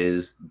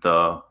is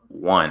the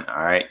one.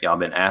 All right. Y'all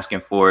been asking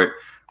for it.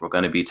 We're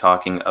going to be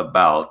talking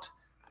about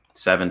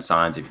 7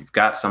 signs. If you've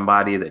got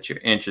somebody that you're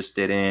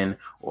interested in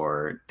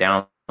or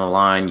down the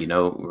line, you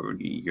know,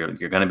 you're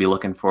going to be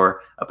looking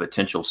for a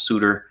potential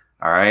suitor.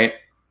 All right.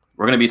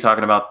 We're going to be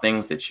talking about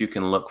things that you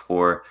can look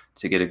for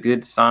to get a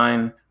good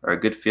sign or a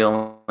good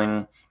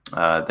feeling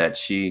that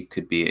she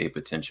could be a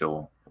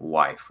potential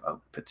wife, a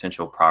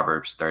potential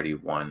Proverbs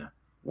 31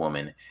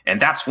 woman.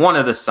 And that's one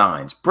of the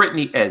signs.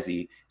 Brittany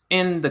Ezzy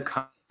in the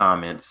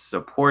comments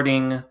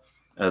supporting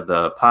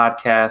the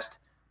podcast.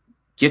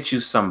 Get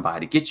you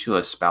somebody, get you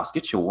a spouse,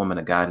 get you a woman,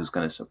 a guy who's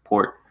going to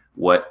support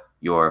what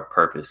your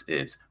purpose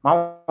is.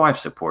 My wife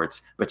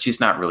supports, but she's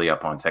not really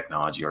up on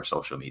technology or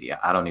social media.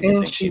 I don't even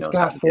think she knows. She's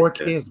got 4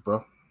 kids,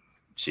 bro.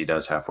 She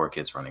does have 4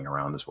 kids running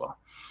around as well.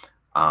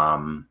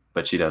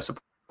 But she does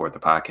support the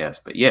podcast.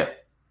 But yeah,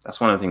 that's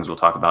one of the things we'll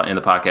talk about in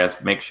the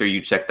podcast. Make sure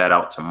you check that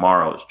out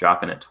tomorrow. It's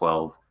dropping at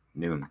 12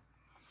 noon.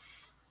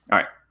 All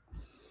right.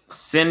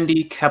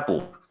 Cindy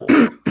Keppel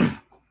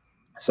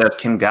says,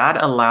 can God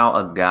allow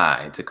a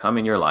guy to come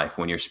in your life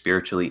when you're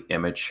spiritually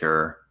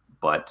immature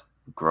but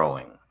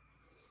growing?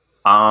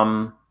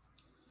 Can't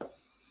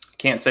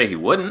say he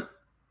wouldn't.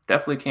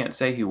 Definitely can't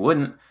say he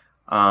wouldn't.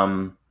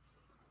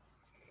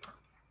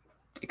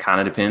 It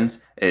kind of depends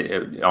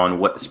on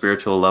what the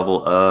spiritual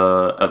level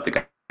of the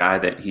guy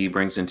that he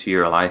brings into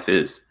your life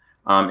is.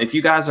 If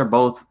you guys are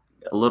both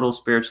a little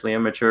spiritually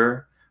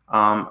immature,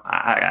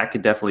 I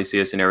could definitely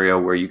see a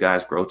scenario where you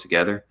guys grow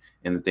together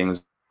in the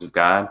things of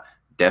God.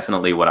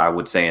 Definitely what I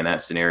would say in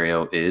that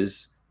scenario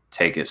is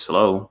take it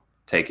slow,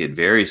 take it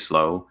very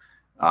slow.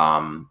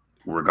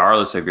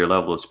 Regardless of your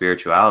level of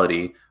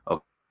spirituality,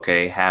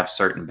 okay, have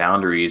certain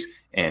boundaries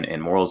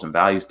and morals and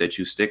values that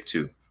you stick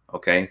to.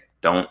 Okay.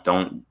 Don't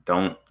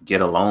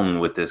get alone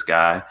with this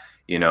guy.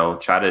 You know,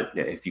 try to,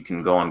 if you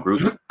can go on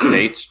group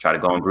dates, try to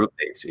go on group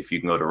dates. If you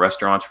can go to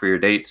restaurants for your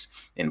dates,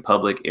 in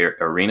public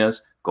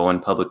arenas, go in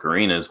public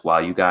arenas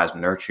while you guys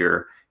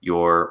nurture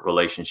your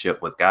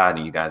relationship with God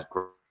and you guys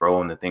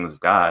grow in the things of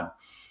God.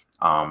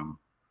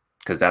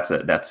 Because that's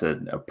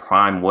a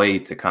prime way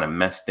to kind of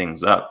mess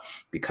things up.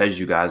 Because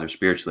you guys are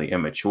spiritually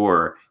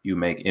immature, you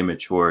make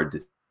immature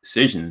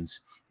decisions.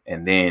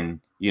 And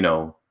then, you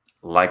know,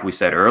 like we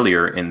said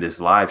earlier in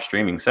this live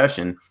streaming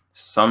session,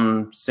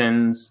 some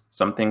sins,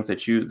 some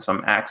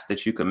acts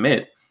that you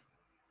commit,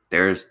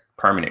 there's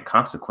permanent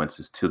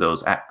consequences to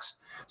those acts.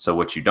 So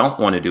what you don't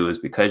want to do is,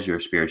 because you're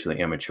spiritually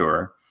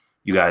immature,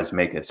 you guys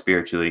make a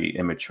spiritually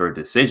immature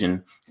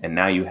decision, and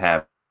now you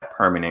have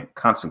permanent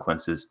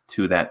consequences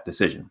to that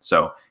decision.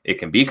 So it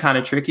can be kind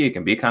of tricky. It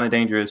can be kind of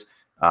dangerous.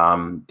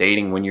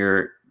 Dating when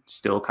you're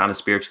still kind of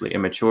spiritually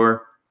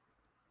immature,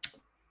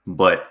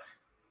 but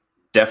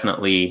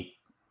definitely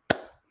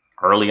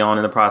early on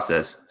in the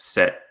process,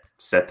 set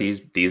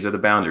these are the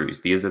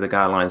boundaries. These are the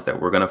guidelines that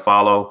we're going to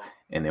follow,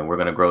 and then we're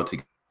going to grow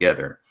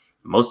together.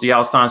 Most of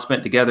y'all's time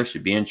spent together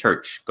should be in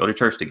church. Go to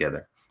church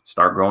together.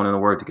 Start growing in the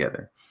word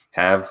together.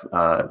 Have,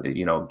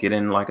 get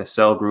in like a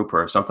cell group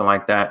or something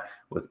like that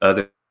with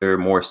other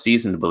more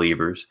seasoned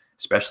believers,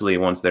 especially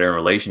ones that are in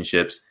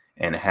relationships,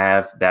 and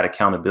have that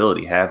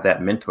accountability, have that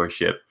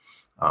mentorship,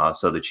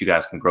 so that you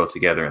guys can grow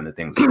together in the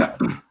things of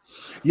God.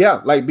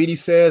 Yeah, like BD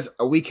says,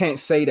 we can't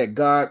say that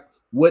God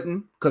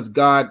wouldn't, because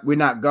we're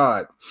not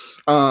God.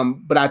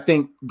 But I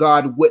think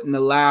God wouldn't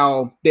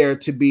allow there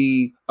to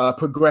be a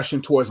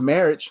progression towards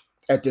marriage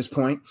at this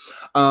point.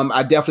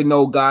 I definitely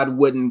know God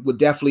would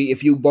definitely,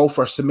 if you both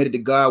are submitted to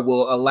God,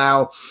 will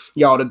allow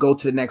y'all to go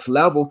to the next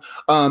level.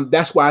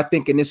 That's why I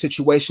think in this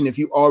situation, if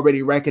you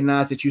already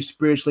recognize that you're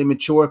spiritually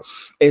mature,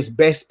 it's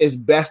best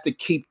to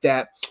keep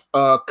that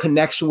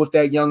connection with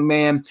that young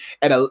man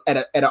at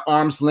an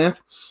arm's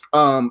length.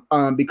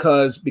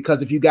 Because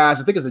if you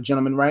guys, I think it's a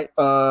gentleman, right?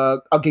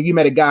 Okay, you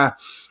met a guy.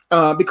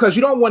 Because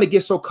you don't want to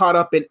get so caught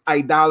up in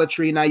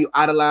idolatry. Now you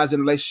idolize a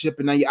relationship,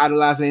 and now you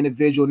idolize an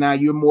individual. Now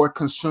you're more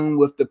consumed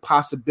with the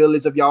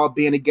possibilities of y'all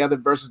being together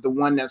versus the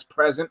one that's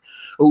present,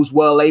 who's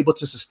well able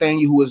to sustain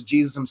you, who is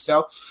Jesus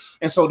himself.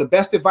 And so the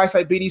best advice,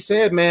 like BD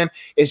said, man,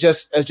 is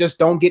just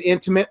don't get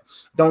intimate,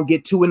 don't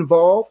get too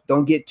involved,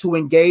 don't get too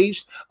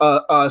engaged.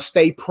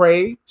 Stay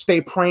praying,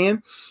 stay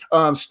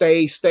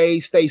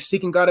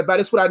seeking God about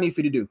it. It's what I need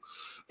for you to do.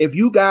 If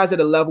you guys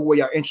at a level where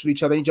y'all interested in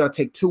each other, I need y'all to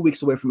take 2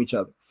 weeks away from each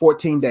other,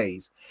 14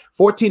 days.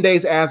 14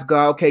 days, ask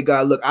God, okay,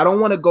 God, look, I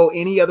don't want to go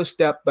any other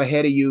step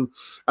ahead of you.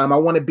 I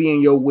want to be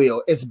in your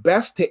will. It's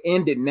best to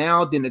end it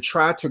now than to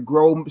try to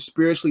grow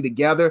spiritually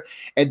together.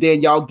 And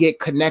then y'all get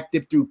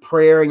connected through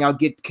prayer and y'all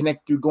get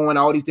connected through going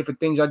all these different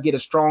things. Y'all get a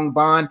strong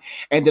bond.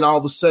 And then all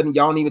of a sudden,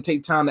 y'all don't even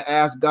take time to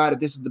ask God if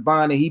this is the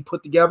bond that he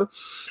put together.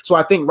 So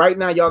I think right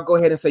now, y'all go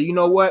ahead and say, you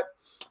know what?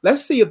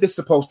 Let's see if this is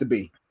supposed to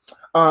be.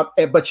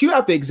 But you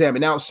have to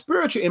examine. Now,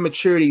 spiritual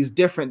immaturity is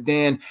different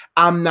than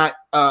I'm not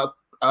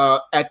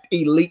at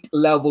elite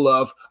level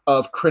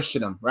of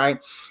Christendom, right?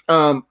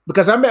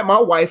 Because I met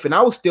my wife and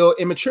I was still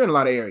immature in a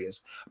lot of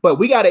areas. But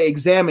we got to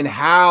examine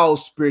how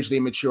spiritually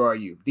immature are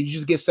you. Did you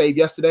just get saved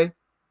yesterday?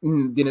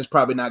 Then it's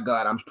probably not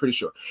God, I'm pretty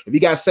sure. If you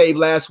got saved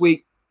last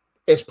week,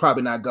 it's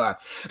probably not God.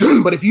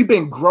 But if you've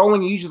been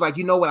growing, you just like,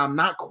 you know what, I'm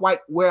not quite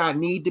where I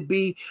need to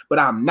be, but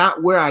I'm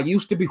not where I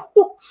used to be.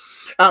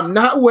 I'm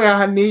not where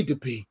I need to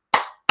be.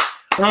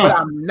 But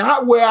I'm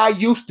not where I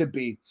used to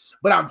be,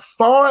 but I'm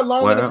far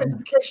along in the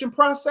sanctification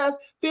process,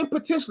 then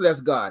potentially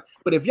that's God.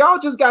 But if y'all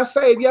just got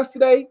saved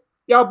yesterday,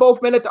 y'all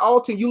both met at the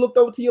altar, and you looked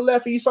over to your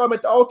left and you saw him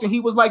at the altar, and he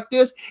was like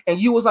this,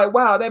 and you was like,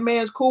 wow, that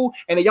man's cool.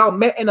 And then y'all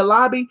met in the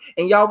lobby,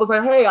 and y'all was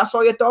like, hey, I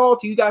saw you at the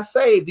altar, you got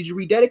saved. Did you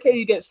rededicate or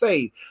you get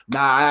saved? Nah,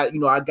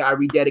 I got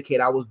rededicated.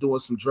 I was doing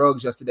some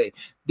drugs yesterday.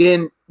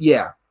 Then,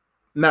 yeah,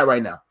 not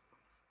right now.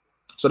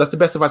 So that's the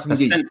best advice I can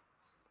give you.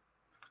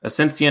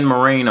 Ascension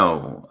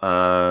Moreno,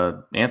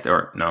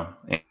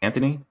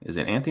 Anthony? Is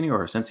it Anthony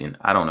or Ascension?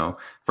 I don't know.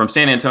 From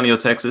San Antonio,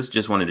 Texas.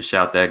 Just wanted to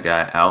shout that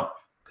guy out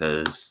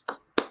because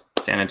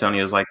San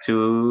Antonio is like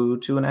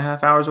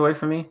 2.5 hours away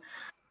from me.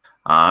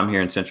 I'm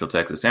here in Central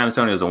Texas. San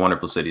Antonio is a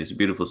wonderful city. It's a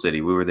beautiful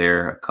city. We were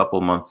there a couple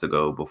months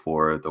ago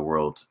before the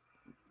world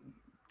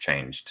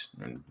changed,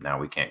 and now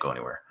we can't go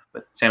anywhere.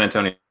 But San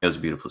Antonio is a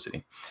beautiful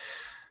city.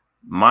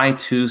 My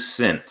 2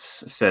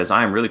 cents says,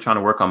 I am really trying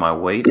to work on my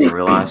weight and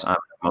realize I'm an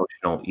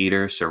emotional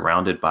eater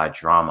surrounded by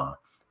drama.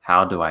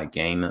 How do I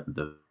gain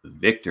the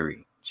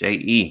victory?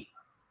 J.E.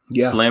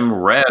 Yeah. Slim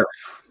Rev.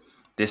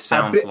 This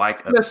sounds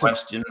like a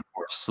question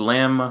for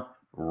Slim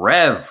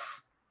Rev.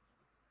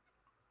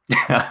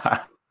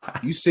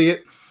 You see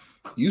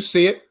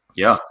it.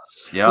 Yeah.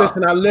 Yeah.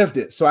 Listen, I lived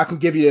it, so I can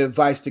give you the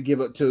advice to give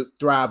it to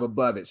thrive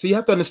above it. So you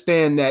have to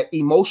understand that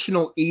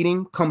emotional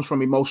eating comes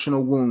from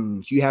emotional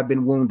wounds. You have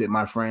been wounded,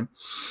 my friend.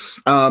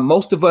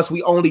 Most of us,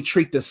 we only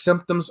treat the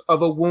symptoms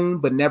of a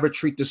wound, but never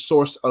treat the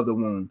source of the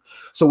wound.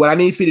 So what I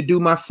need for you to do,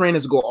 my friend,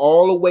 is go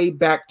all the way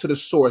back to the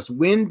source.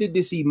 When did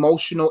this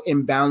emotional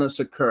imbalance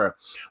occur?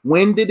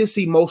 When did this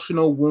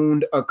emotional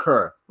wound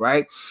occur?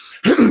 Right?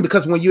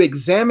 Because when you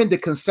examine the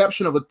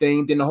conception of a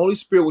thing, then the Holy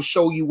Spirit will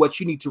show you what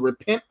you need to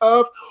repent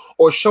of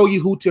or show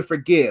you who to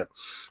forgive.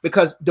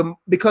 Because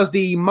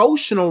the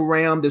emotional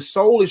realm, the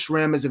soulish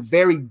realm, is a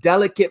very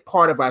delicate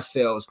part of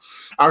ourselves.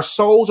 Our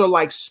souls are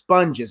like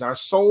sponges. Our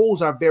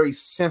souls are very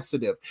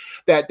sensitive.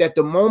 That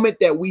the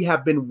moment that we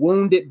have been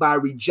wounded by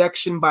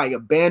rejection, by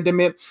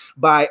abandonment,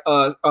 by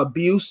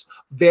abuse,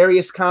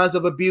 various kinds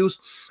of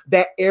abuse,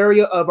 that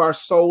area of our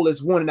soul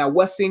is wounded. Now,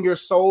 what's in your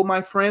soul,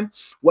 my friend?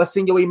 What's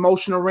in your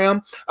emotional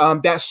realm?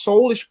 That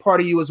soulish part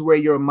of you is where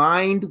your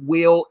mind,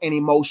 will, and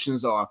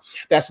emotions are.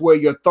 That's where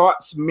your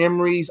thoughts,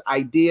 memories,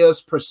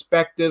 ideas,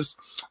 perspectives,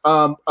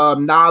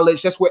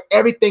 knowledge. That's where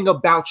everything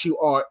about you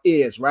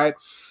is, right?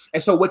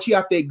 And so what you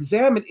have to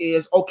examine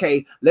is,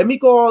 okay, let me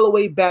go all the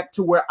way back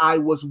to where I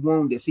was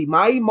wounded. See,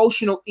 my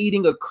emotional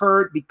eating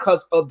occurred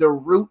because of the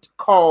root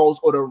cause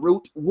or the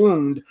root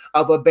wound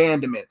of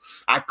abandonment.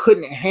 I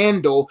couldn't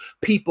handle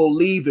people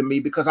leaving me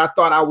because I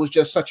thought I was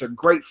just such a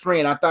great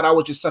friend. I thought I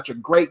was just such a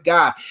great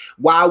guy.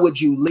 Why would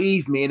you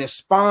leave me? And it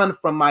spawned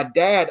from my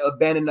dad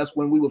abandoning us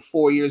when we were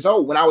 4 years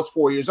old, when I was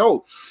 4 years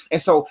old.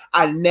 And so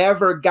I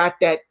never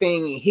got that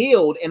thing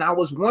healed. And I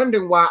was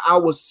wondering why I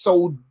was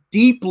so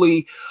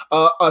deeply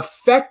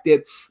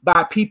affected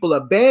by people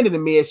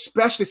abandoning me,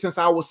 especially since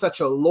I was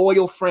such a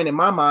loyal friend in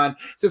my mind,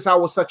 since I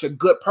was such a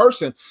good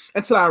person,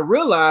 until I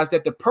realized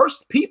that the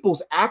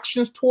people's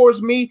actions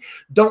towards me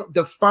don't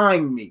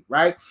define me,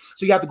 right?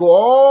 So you have to go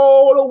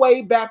all the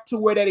way back to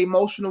where that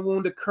emotional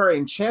wound occurred.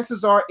 And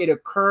chances are it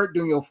occurred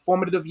during your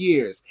formative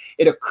years.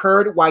 It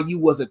occurred while you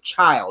was a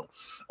child,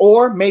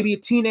 or maybe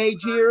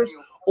teenage years,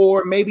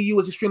 or maybe you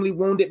was extremely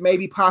wounded,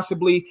 maybe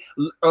possibly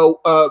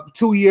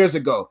 2 years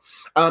ago.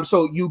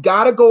 So you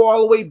got to go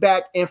all the way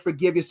back and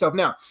forgive yourself.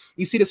 Now,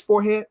 you see this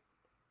forehead?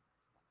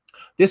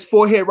 This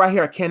forehead right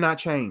here, I cannot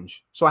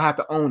change. So I have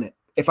to own it.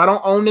 If I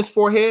don't own this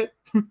forehead,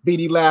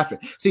 BD laughing.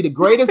 See, the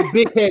greatest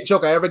big head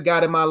joke I ever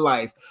got in my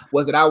life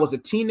was that I was a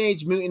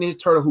teenage mutant ninja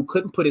turtle who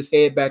couldn't put his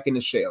head back in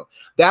the shell.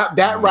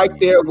 That right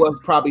there was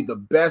probably the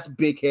best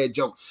big head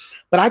joke.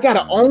 But I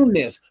gotta own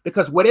this,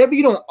 because whatever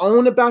you don't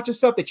own about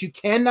yourself that you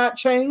cannot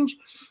change,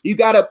 you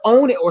gotta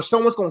own it, or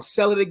someone's gonna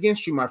sell it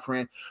against you, my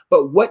friend.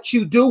 But what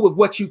you do with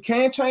what you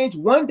can change,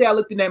 one day I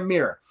looked in that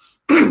mirror,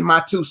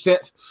 my 2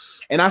 cents.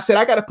 And I said,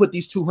 I got to put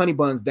these 2 honey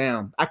buns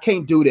down. I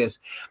can't do this,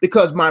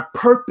 because my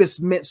purpose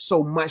meant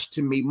so much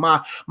to me.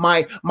 My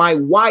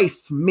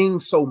wife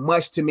means so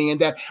much to me, and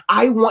that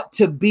I want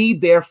to be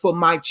there for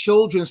my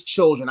children's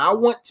children. I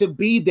want to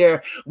be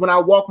there when I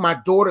walk my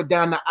daughter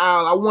down the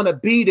aisle. I want to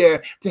be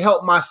there to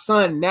help my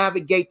son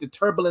navigate the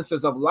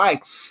turbulences of life.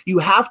 You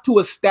have to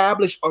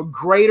establish a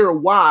greater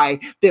why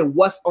than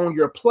what's on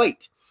your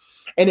plate.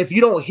 And if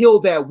you don't heal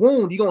that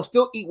wound, you're going to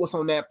still eat what's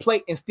on that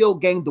plate and still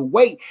gain the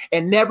weight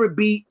and never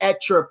be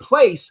at your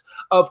place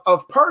of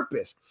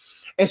purpose.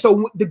 And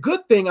so the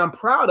good thing I'm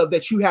proud of,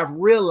 that you have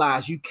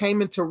realized, you came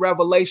into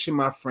revelation,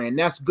 my friend.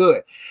 That's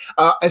good.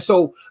 And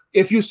so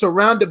if you're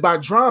surrounded by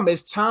drama,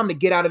 it's time to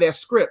get out of that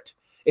script.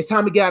 It's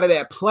time to get out of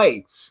that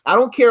play. I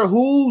don't care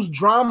whose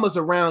drama's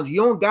around you.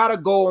 You don't got to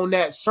go on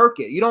that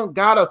circuit. You don't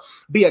got to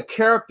be a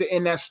character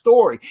in that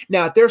story.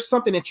 Now, if there's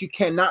something that you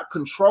cannot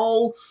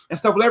control and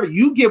stuff, whatever,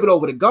 you give it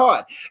over to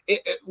God.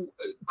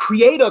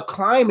 Create a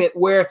climate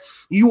where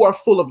you are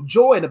full of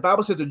joy. And the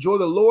Bible says the joy of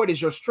the Lord is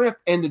your strength,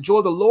 and the joy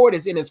of the Lord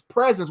is in his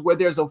presence, where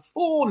there's a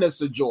fullness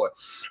of joy.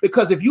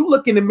 Because if you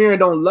look in the mirror and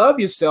don't love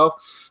yourself,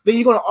 then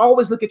you're going to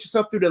always look at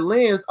yourself through the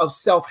lens of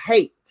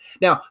self-hate.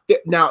 Now,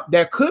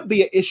 there could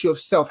be an issue of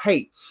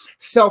self-hate.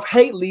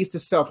 Self-hate leads to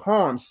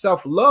self-harm.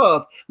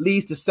 Self-love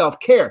leads to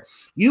self-care.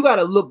 You got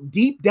to look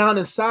deep down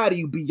inside of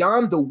you,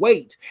 beyond the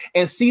weight,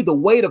 and see the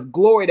weight of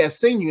glory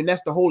that's in you, and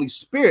that's the Holy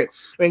Spirit.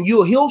 And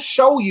he'll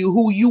show you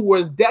who you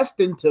were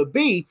destined to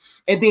be,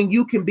 and then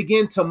you can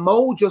begin to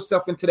mold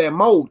yourself into that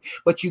mold.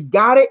 But you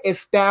got to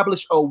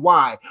establish a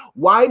why.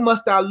 Why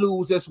must I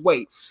lose this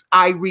weight?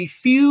 I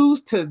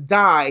refuse to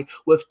die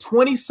with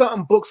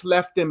 20-something books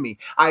left in me.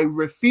 I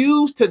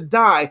refuse to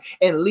die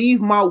and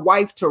leave my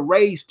wife to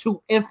raise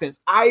 2 infants.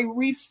 I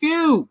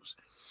refuse.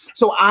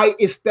 So I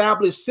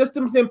establish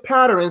systems and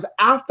patterns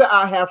after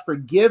I have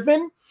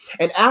forgiven,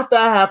 and after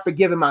I have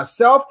forgiven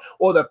myself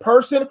or the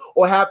person,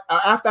 or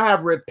after I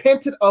have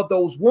repented of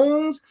those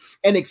wounds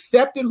and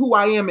accepted who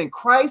I am in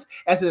Christ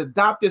as an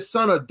adopted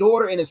son or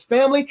daughter in his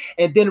family,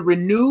 and then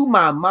renew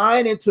my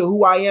mind into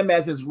who I am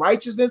as his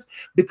righteousness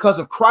because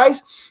of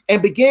Christ,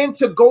 and begin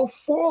to go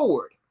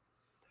forward.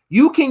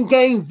 You can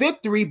gain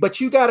victory,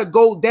 but you got to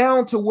go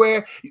down to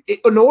where,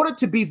 in order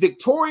to be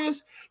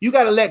victorious, you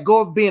got to let go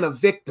of being a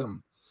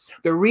victim.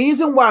 The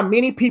reason why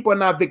many people are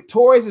not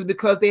victorious is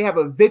because they have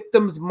a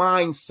victim's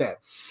mindset.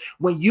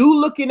 When you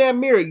look in that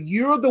mirror,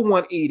 you're the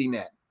one eating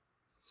that.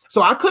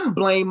 So I couldn't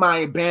blame my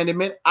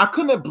abandonment. I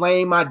couldn't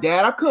blame my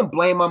dad. I couldn't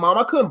blame my mom.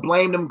 I couldn't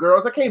blame them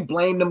girls. I can't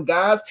blame them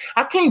guys.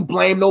 I can't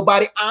blame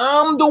nobody.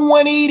 I'm the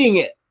one eating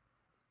it.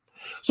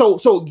 So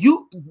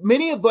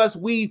many of us,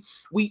 we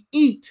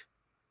eat.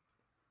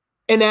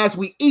 And as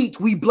we eat,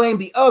 we blame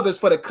the others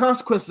for the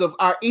consequences of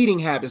our eating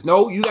habits.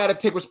 No, you got to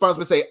take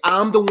responsibility. Say,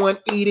 I'm the one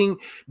eating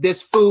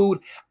this food.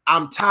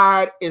 I'm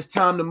tired. It's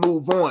time to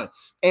move on.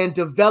 And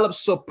develop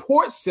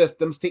support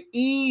systems to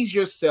ease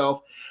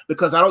yourself,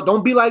 because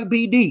don't be like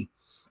BD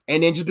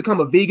and then just become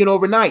a vegan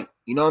overnight.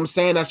 You know what I'm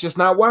saying? That's just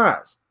not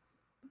wise.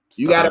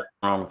 You got to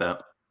wrong with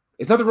that.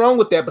 There's nothing wrong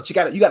with that, but you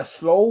got to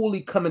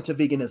slowly come into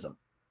veganism.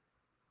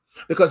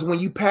 Because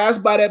when you pass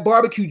by that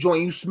barbecue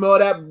joint, you smell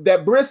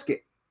that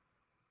brisket.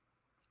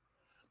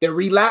 The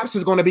relapse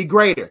is going to be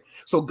greater.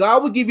 So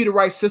God will give you the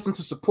right system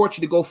to support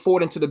you to go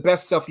forward into the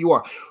best self you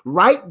are.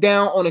 Write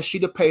down on a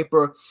sheet of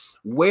paper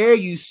where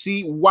you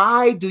see,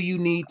 why do you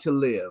need to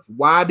live?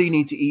 Why do you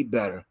need to eat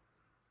better?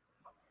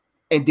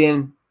 And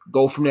then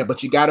go from there.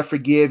 But you got to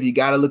forgive. You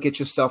got to look at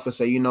yourself and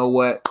say, you know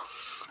what?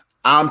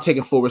 I'm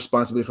taking full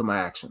responsibility for my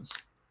actions.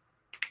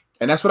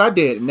 And that's what I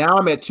did. Now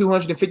I'm at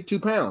 252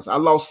 pounds. I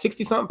lost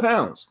 60-something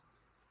pounds.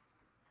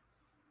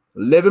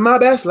 Living my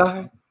best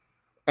life.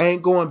 I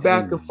ain't going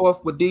back and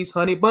forth with these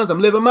honey buns.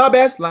 I'm living my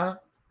best life.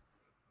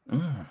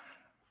 Well,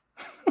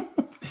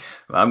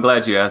 I'm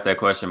glad you asked that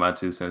question, my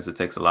 2 cents. It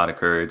takes a lot of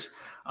courage.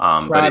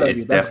 But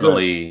it's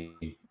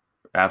definitely,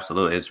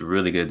 absolutely, it's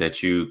really good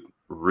that you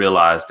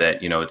realize that,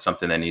 it's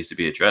something that needs to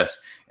be addressed.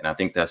 And I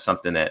think that's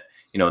something that,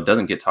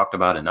 doesn't get talked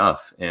about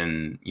enough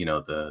in,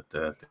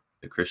 the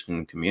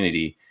Christian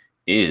community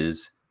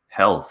is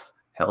health.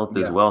 Health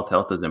is wealth.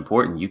 Health is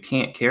important. You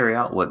can't carry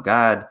out what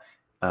God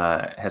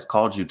has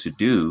called you to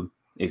do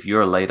if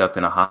you're laid up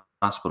in a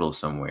hospital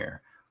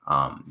somewhere.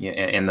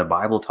 And the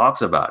Bible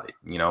talks about it.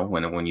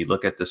 When you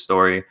look at the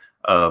story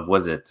of,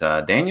 was it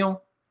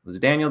Daniel? Was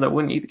it Daniel that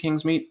wouldn't eat the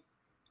king's meat?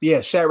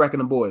 Yeah, Shadrach and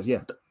the boys.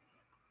 Yeah.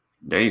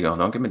 There you go.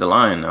 Don't give me the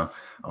line now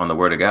on the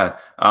word of God.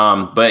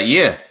 But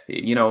yeah,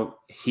 you know,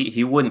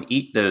 he wouldn't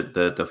eat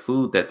the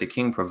food that the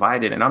king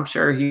provided. And I'm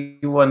sure he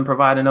wasn't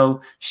providing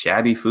no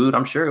shabby food.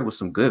 I'm sure it was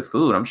some good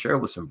food. I'm sure it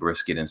was some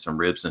brisket and some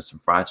ribs and some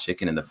fried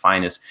chicken and the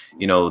finest,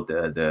 you know,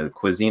 the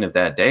cuisine of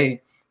that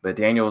day. But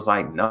Daniel was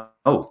like,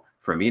 no,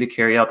 for me to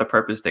carry out the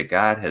purpose that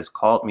God has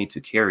called me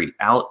to carry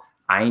out,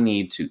 I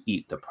need to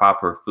eat the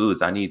proper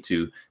foods. I need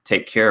to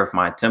take care of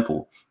my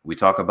temple. We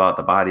talk about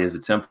the body as a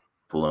temple.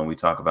 And we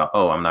talk about,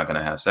 oh, I'm not going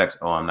to have sex.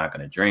 Oh, I'm not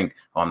going to drink.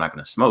 Oh, I'm not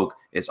going to smoke.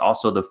 It's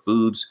also the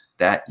foods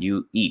that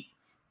you eat.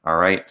 All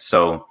right.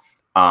 So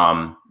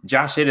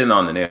Josh hit it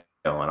on the nail,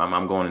 and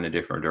I'm going in a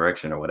different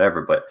direction or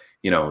whatever. But,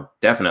 you know,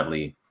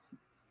 definitely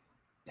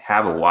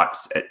have a why.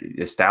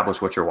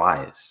 Establish what your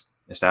why is.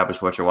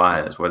 Establish what your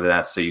why is, whether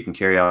that's so you can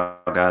carry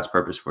out God's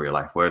purpose for your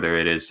life, whether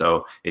it is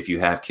so if you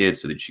have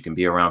kids so that you can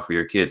be around for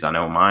your kids. I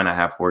know mine, I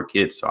have 4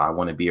 kids, so I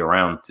want to be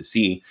around to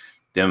see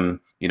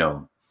them, you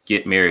know,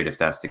 get married if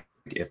that's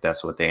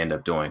what they end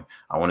up doing.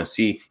 I want to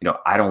see, you know,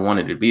 I don't want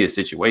it to be a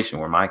situation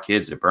where my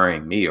kids are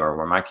burying me or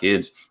where my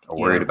kids are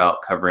worried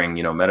about covering,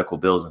 you know, medical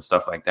bills and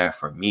stuff like that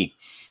for me.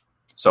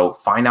 So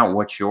find out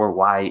what your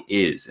why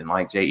is. And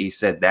like J.E.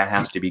 said, that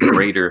has to be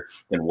greater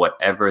than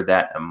whatever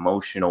that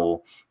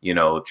emotional, you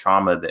know,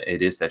 trauma that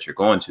it is that you're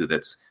going to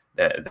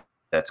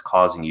that's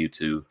causing you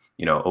to,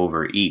 you know,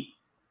 overeat.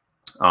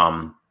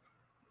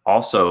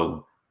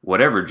 Also,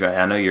 whatever,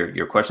 I know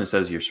your question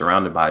says you're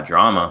surrounded by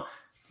drama.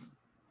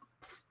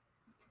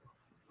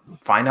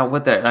 Find out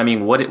what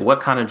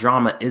kind of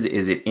drama is it?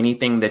 Is it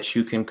anything that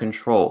you can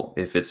control?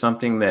 If it's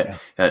something that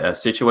a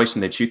situation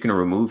that you can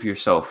remove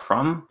yourself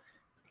from,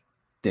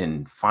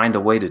 then find a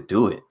way to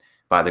do it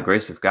by the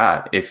grace of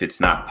God. If it's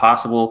not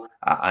possible,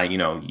 you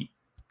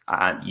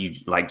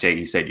like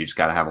J.E. said, you just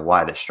got to have a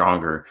why that's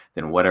stronger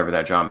than whatever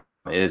that drama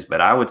is.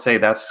 But I would say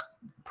that's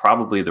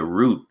probably the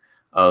root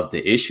of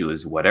the issue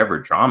is whatever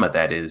drama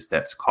that is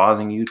that's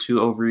causing you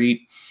to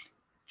overeat.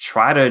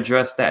 Try to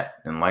address that.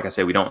 And like I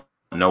said, we don't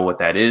know what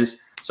that is,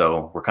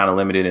 so we're kind of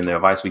limited in the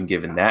advice we can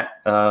give in that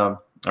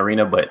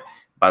arena, but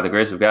by the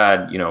grace of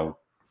God, you know,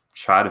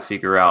 try to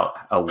figure out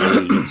a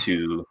way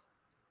to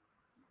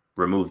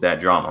remove that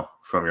drama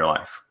from your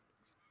life.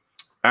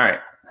 All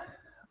right,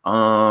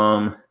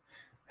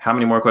 how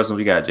many more questions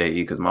we got, J.E.?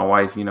 Because my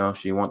wife, you know,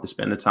 she wants to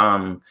spend the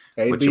time.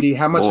 Hey, BD,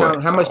 how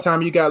much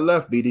time you got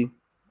left, BD?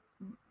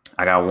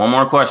 I got one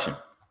more question.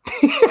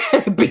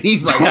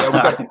 BD's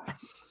like,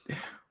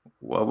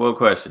 one more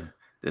question.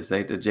 This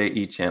ain't the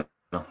J.E. channel.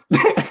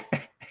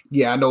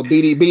 Yeah, I know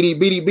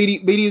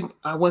BD.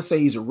 I wouldn't say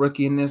he's a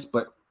rookie in this,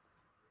 but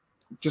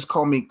just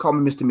call me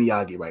Mr.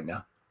 Miyagi right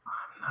now. I'm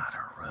not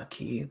a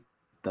rookie.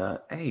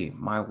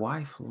 My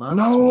wife loves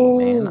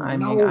me,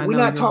 man. We're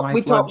not talking.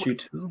 We talk you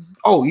too.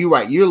 Oh, you're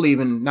right. You're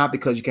leaving not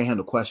because you can't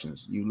handle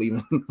questions. You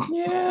leaving?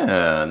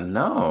 Yeah,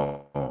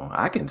 no.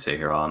 I can sit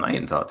here all night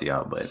and talk to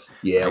y'all, but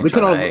yeah, we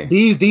can.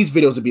 These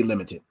videos will be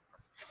limited.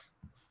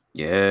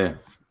 Yeah.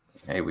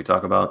 Hey, we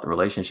talk about the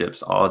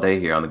relationships all day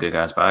here on the Good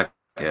Guys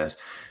Podcast.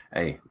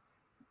 Hey,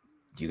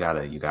 you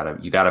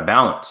gotta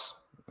balance.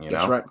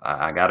 That's right.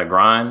 I gotta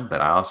grind,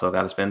 but I also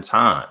gotta spend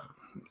time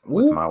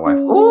with my wife.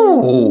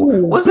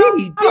 Ooh, was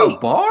that a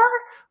bar?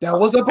 That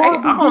was a bar.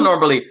 Hey, I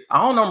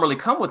don't normally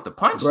come with the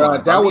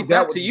punchlines. I think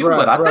that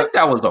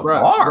was a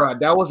bar.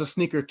 That was a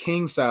Snicker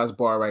king size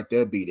bar right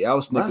there, BD. That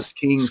was Snickers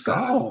king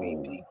size,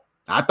 BD.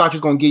 I thought you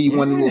was gonna give you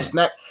one little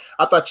snack.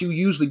 I thought you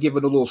usually give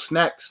it a little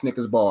snack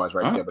Snickers bars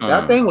right there, but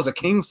that thing was a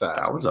king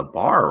size. That was a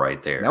bar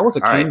right there. That was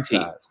a king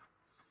size.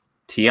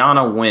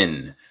 Tiana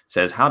Wynn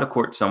says, how to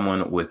court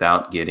someone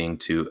without getting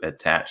too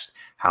attached.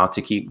 How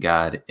to keep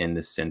God in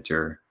the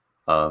center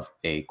of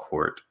a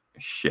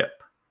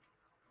courtship.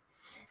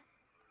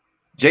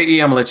 J.E.,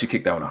 I'm gonna let you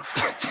kick that one off.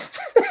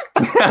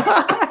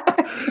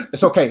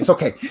 It's okay.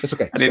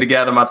 I need to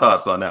gather my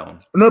thoughts on that one.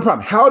 No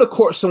problem. How to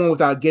court someone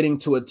without getting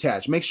too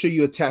attached. Make sure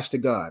you attach to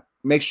God.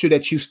 Make sure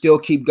that you still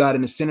keep God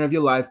in the center of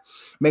your life.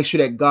 Make sure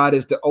that God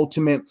is the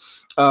ultimate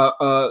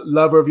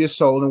lover of your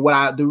soul.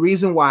 And the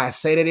reason why I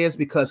say that is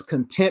because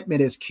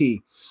contentment is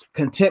key.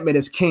 Contentment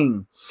is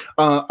king.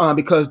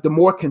 Because the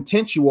more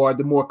content you are,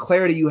 the more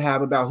clarity you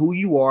have about who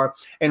you are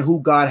and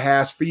who God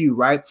has for you,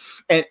 right?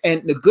 And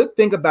the good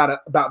thing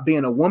about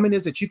being a woman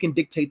is that you can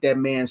dictate that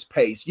man's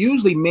pace.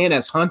 Usually men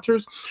as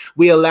hunters,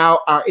 we allow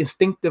our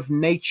instinctive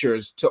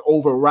natures to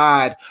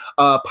override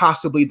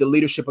possibly the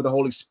leadership of the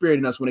Holy Spirit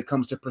in us when it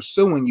comes to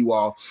pursuing you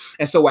all.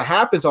 And so what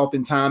happens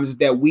oftentimes is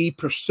that we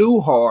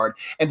pursue hard,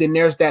 and then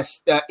there's that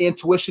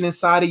intuition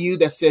inside of you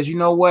that says, you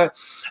know what,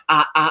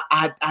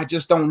 I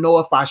just don't know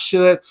if I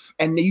should.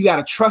 And you got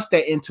to trust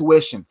that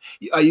intuition.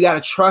 You got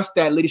to trust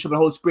that leadership of the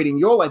Holy Spirit in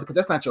your life, because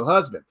that's not your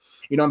husband.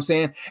 You know what I'm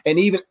saying? And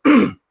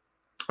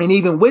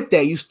even with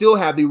that, you still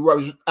have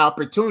the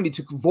opportunity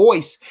to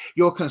voice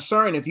your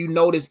concern if you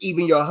notice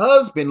even your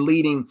husband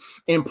leading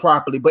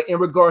improperly. But in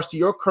regards to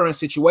your current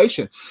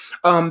situation,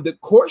 the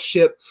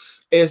courtship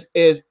is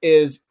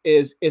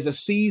a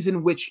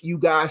season which you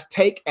guys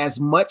take as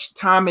much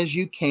time as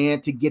you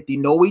can to get to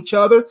know each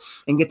other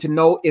and get to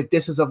know if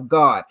this is of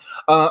God.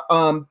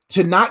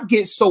 To not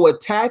get so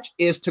attached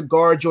is to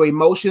guard your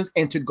emotions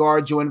and to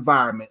guard your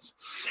environments.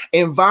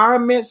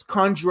 Environments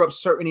conjure up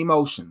certain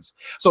emotions.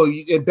 So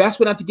the best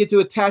way not to get too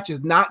attached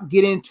is not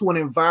get into an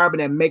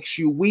environment that makes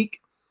you weak,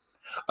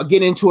 or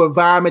get into an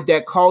environment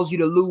that causes you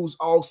to lose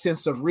all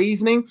sense of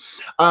reasoning.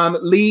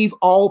 Leave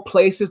all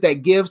places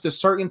that gives the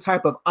certain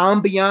type of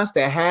ambiance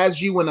that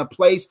has you in a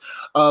place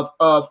of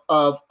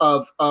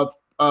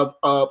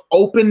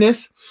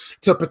openness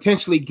to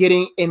potentially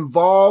getting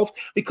involved,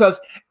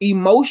 because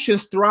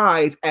emotions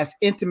thrive as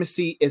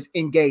intimacy is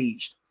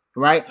engaged.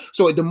 Right.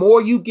 So the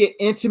more you get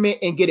intimate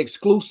and get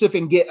exclusive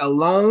and get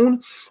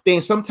alone, then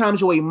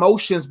sometimes your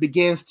emotions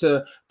begins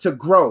to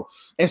grow.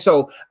 And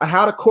so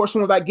how to course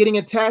one without getting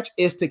attached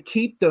is to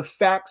keep the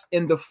facts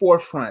in the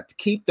forefront, to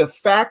keep the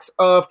facts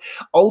of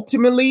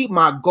ultimately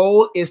my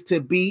goal is to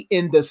be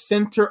in the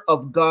center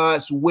of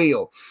God's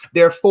will.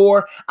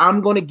 Therefore, I'm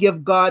going to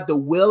give God the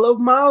will of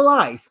my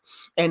life.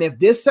 And if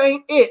this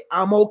ain't it,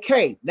 I'm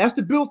okay. That's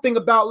the beautiful thing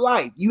about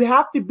life. You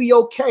have to be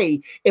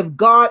okay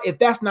if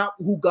that's not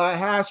who God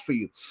has for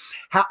you.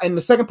 And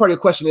the second part of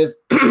the question is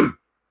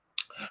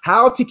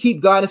how to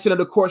keep God in the center of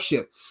the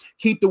courtship.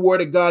 Keep the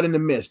word of God in the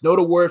midst. Know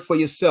the word for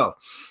yourself.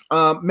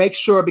 Make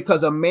sure,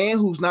 because a man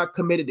who's not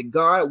committed to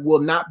God will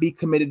not be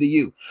committed to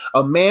you.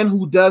 A man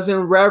who doesn't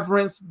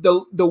reverence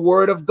the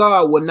word of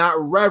God will not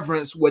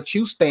reverence what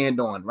you stand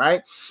on,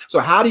 right? So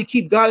how do you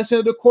keep God in the center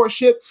of the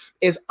courtship?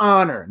 Is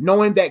honor,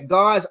 knowing that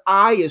God's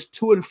eye is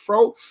to and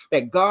fro,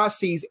 that God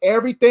sees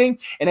everything,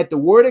 and that the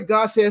word of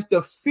God says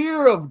the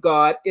fear of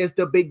God is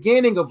the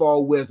beginning of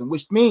all wisdom,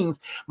 which means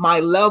my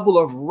level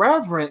of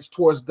reverence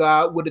towards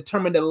God will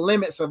determine the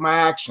limits of my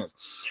actions.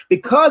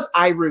 Because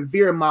I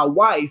revere my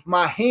wife,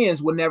 my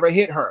hands will never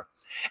hit her.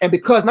 And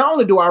because not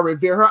only do I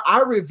revere her,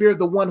 I revere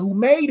the one who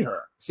made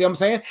her. See what I'm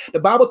saying? The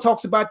Bible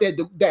talks about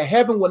that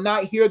heaven will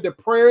not hear the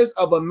prayers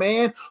of a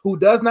man who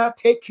does not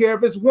take care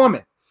of his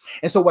woman.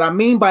 And so what I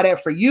mean by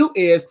that for you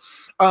is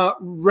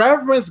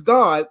reverence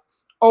God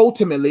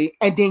ultimately,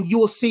 and then you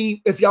will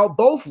see, if y'all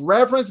both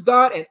reverence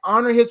God and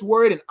honor his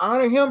word and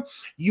honor him,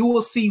 you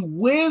will see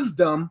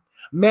wisdom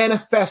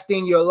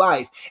manifesting your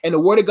life. And the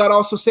word of God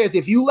also says,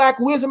 if you lack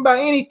wisdom by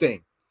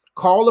anything,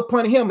 call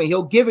upon him and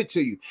he'll give it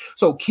to you.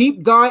 So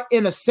keep God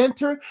in the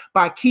center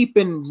by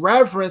keeping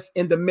reverence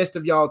in the midst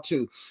of y'all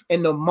too.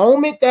 And the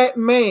moment that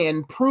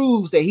man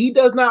proves that he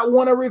does not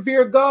want to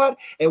revere God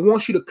and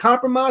wants you to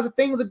compromise the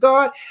things of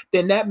God,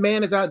 then that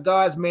man is not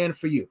God's man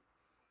for you.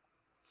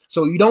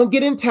 So you don't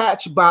get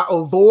attached by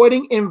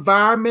avoiding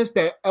environments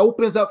that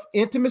opens up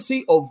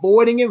intimacy,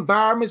 avoiding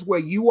environments where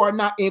you are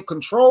not in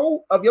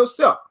control of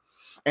yourself.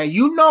 And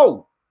you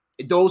know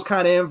those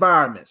kind of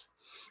environments,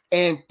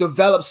 and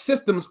develop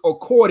systems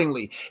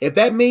accordingly. If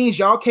that means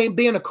y'all can't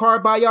be in a car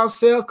by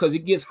yourselves because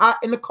it gets hot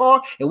in the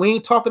car and we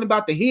ain't talking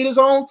about the heaters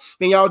on,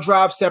 then y'all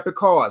drive separate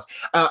cars.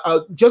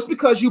 Just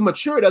because you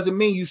mature doesn't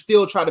mean you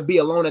still try to be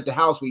alone at the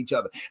house with each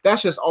other.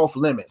 That's just off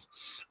limits.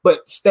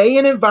 But stay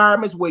in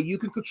environments where you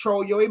can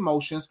control your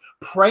emotions.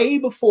 Pray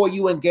before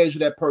you engage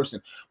with that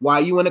person.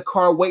 While you in the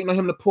car waiting on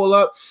him to pull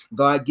up,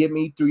 God, give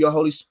me through your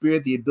Holy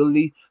Spirit the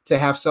ability to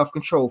have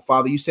self-control.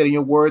 Father, you said in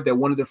your word that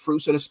one of the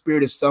fruits of the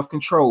Spirit is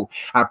self-control.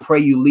 I pray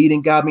you lead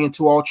and guide me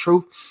into all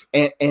truth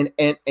and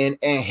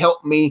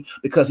help me,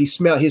 because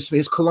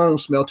his cologne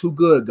smell too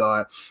good,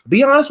 God.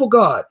 Be honest with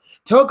God.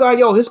 Tell God,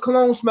 yo, his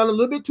cologne smelling a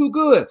little bit too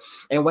good.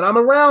 And when I'm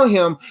around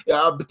him,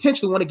 I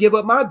potentially want to give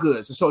up my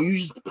goods. And so you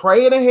just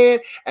pray it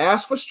ahead,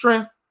 ask for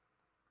strength,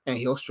 and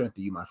he'll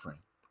strengthen you, my friend.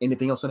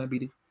 Anything else on that,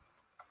 BD?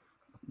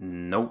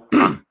 Nope.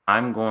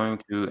 I'm going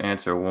to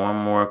answer one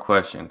more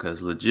question,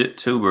 because Legit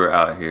Tuber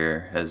out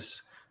here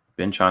has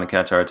been trying to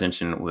catch our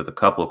attention with a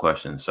couple of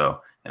questions. So,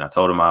 and I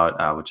told him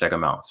I would check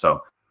him out. So,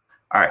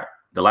 all right.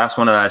 The last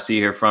one that I see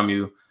here from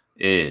you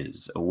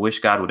is, I wish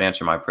God would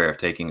answer my prayer of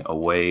taking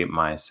away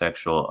my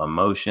sexual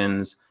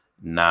emotions,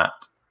 no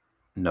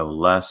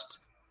lust.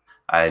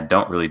 I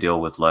don't really deal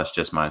with lust,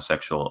 just my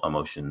sexual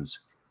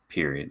emotions,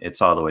 period.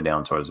 It's all the way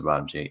down towards the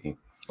bottom, J.E.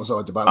 What's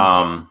at the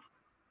bottom?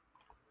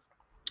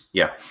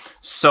 Yeah.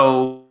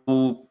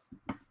 So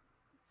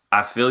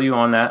I feel you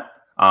on that.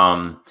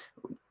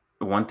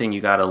 One thing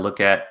you got to look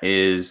at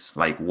is,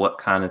 like, what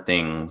kind of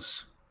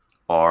things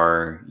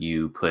are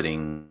you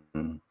putting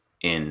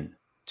in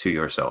to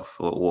yourself?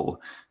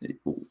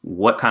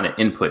 What kind of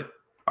input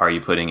are you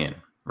putting in,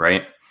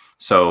 right?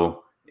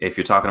 So if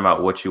you're talking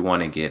about what you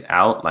want to get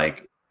out,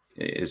 like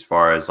as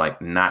far as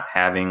like not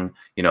having,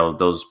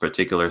 those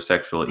particular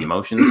sexual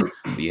emotions,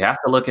 you have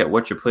to look at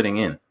what you're putting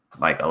in.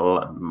 Like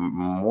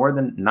more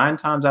than 9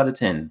 times out of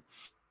 10,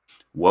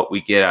 what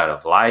we get out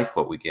of life,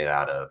 what we get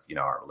out of,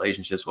 our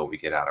relationships, what we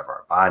get out of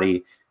our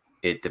body,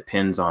 it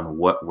depends on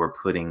what we're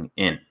putting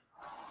in.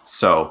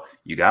 So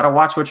you got to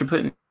watch what you're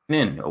putting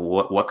in.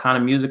 What kind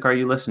of music are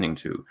you listening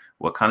to?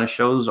 What kind of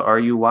shows are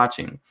you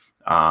watching?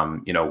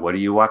 What are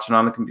you watching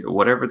on the computer?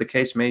 Whatever the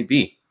case may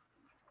be,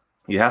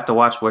 you have to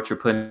watch what you're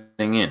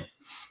putting in.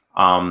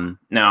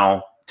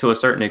 Now, to a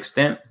certain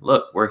extent,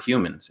 look, we're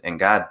humans, and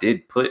God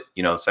did put,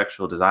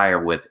 sexual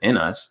desire within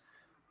us.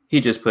 He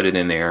just put it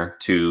in there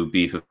to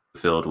be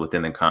fulfilled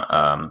within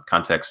the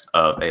context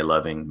of a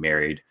loving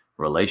married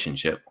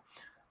relationship.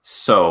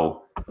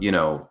 So,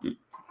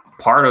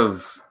 part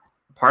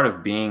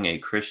of being a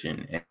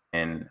Christian,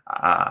 and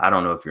I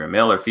don't know if you're a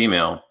male or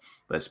female,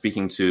 but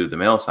speaking to the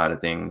male side of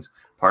things,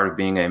 part of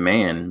being a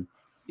man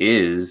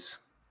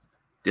is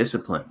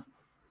discipline.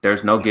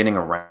 There's no getting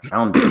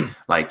around it.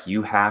 Like,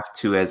 you have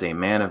to, as a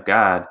man of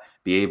God,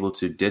 be able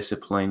to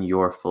discipline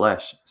your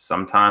flesh.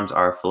 Sometimes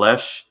our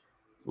flesh,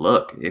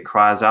 look, it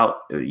cries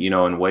out,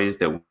 in ways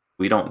that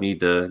we don't need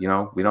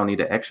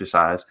to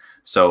exercise.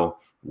 So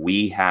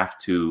we have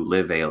to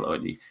live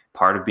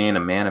part of being a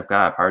man of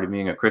God, part of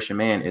being a Christian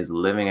man is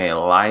living a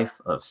life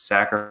of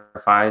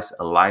sacrifice,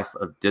 a life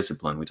of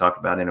discipline. We talked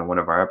about it in one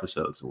of our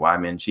episodes, Why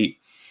Men Cheat.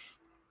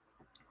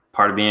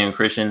 Part of being a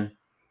Christian,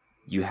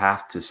 you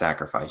have to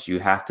sacrifice. You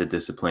have to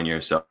discipline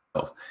yourself.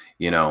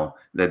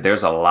 That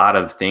there's a lot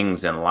of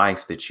things in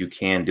life that you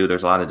can do.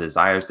 There's a lot of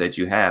desires that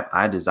you have.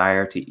 I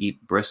desire to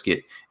eat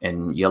brisket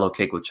and yellow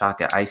cake with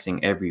chocolate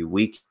icing every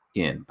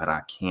weekend, but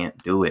I can't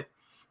do it.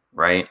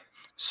 Right.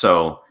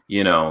 So,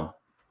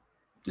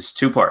 there's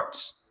two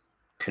parts.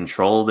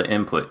 Control the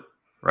input,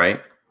 right?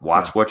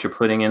 Watch what you're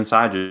putting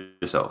inside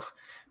yourself.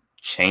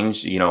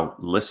 Change,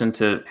 listen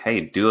to,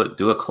 hey, do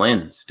a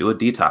cleanse, do a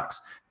detox.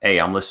 Hey,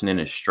 I'm listening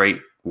to straight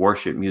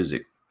worship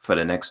music for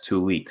the next 2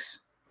 weeks.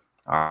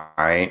 All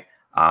right.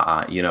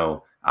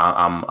 I'm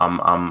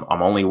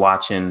only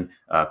watching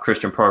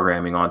Christian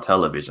programming on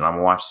television. I'm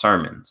gonna watch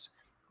sermons.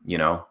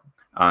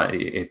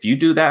 If you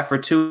do that for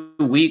 2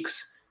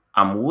 weeks,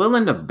 I'm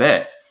willing to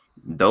bet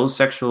those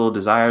sexual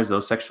desires,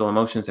 those sexual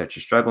emotions that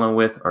you're struggling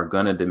with are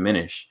going to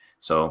diminish.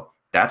 So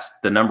that's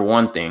the number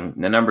one thing.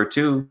 And the number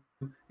two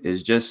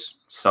is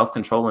just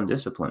self-control and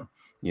discipline.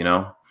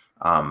 The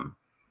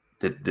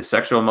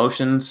sexual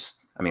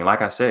emotions, I mean,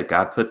 like I said,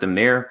 God put them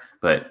there,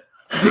 but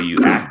do you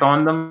act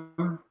on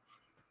them?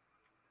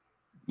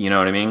 You know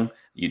what I mean?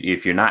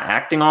 If you're not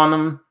acting on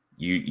them,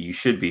 you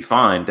should be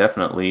fine.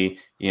 Definitely,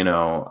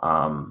 don't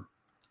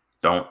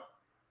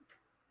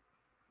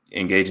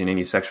engage in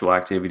any sexual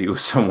activity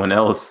with someone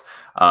else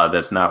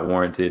that's not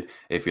warranted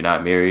if you're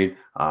not married,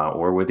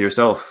 or with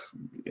yourself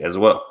as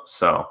well.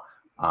 So,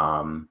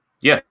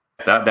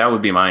 that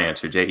would be my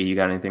answer. J.E., you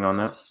got anything on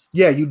that?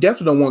 Yeah, you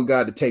definitely don't want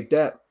God to take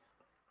that.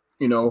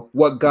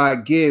 What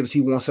God gives, he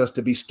wants us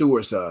to be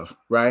stewards of,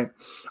 right?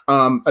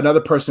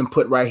 Another person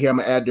put right here, I'm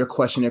going to add their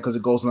question there because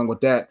it goes along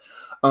with that.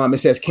 It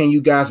says, can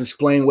you guys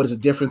explain what is the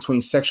difference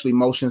between sexual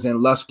emotions and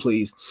lust,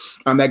 please?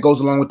 That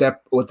goes along with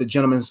that, with the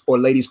gentleman's or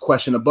lady's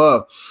question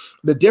above.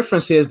 The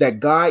difference is that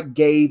God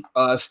gave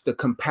us the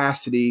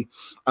capacity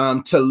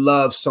to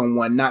love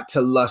someone, not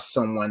to lust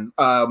someone.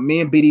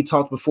 Me and BD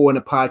talked before in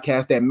the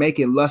podcast that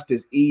making lust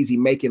is easy,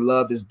 making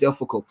love is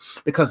difficult,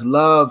 because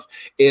love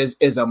is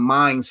a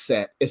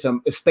mindset. It's a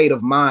state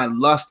of mind.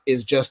 Lust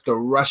is just the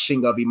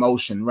rushing of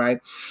emotion, right?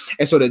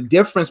 And so the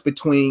difference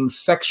between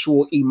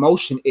sexual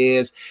emotion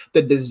is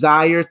the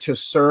desire to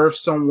serve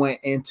someone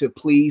and to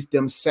please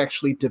them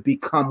sexually, to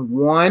become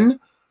one.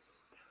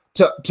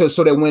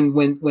 So that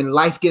when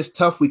life gets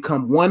tough, we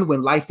come one.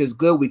 When life is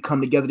good, we come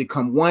together to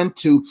come one,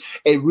 to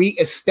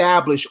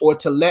reestablish or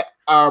to let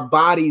our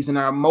bodies and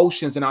our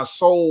emotions and our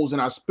souls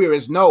and our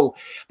spirits know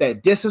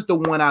that this is the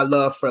one I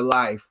love for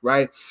life,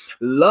 right?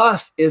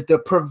 Lust is the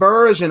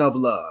perversion of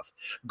love.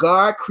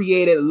 God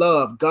created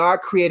love. God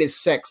created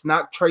sex,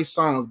 not Trey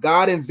Songz.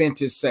 God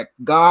invented sex.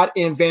 God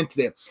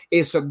invented it.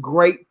 It's a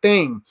great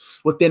thing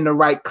within the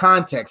right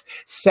context.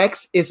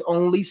 Sex is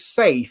only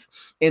safe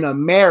in a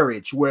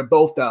marriage where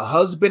both the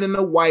husband and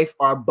the wife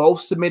are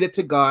both submitted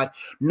to God.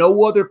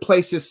 No other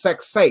place is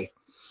sex safe.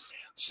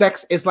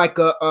 Sex is like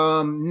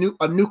a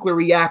nuclear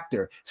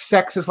reactor.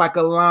 Sex is like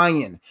a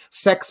lion.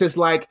 Sex is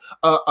like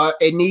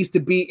it needs to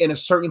be in a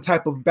certain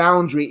type of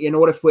boundary in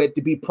order for it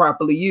to be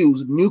properly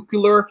used.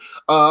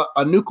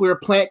 A nuclear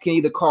plant can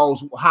either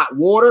cause hot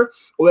water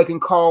or it can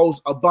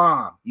cause a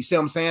bomb. You see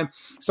what I'm saying?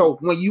 So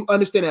when you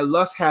understand that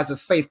lust has a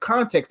safe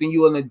context, then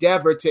you will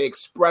endeavor to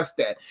express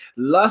that.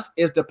 Lust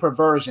is the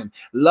perversion.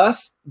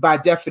 Lust, by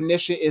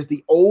definition, is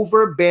the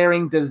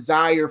overbearing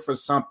desire for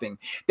something.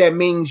 That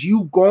means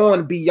you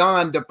going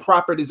beyond the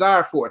proper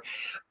desire for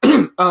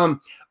it.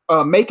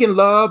 Making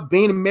love,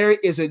 being married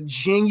is a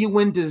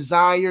genuine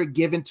desire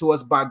given to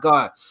us by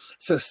God.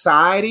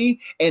 Society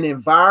and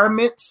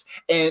environments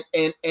and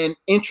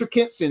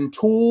intricacies and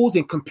tools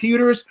and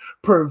computers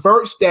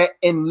perverts that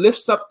and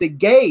lifts up the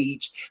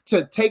gauge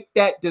to take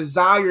that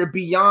desire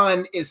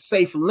beyond its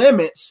safe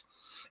limits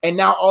And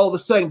now all of a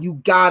sudden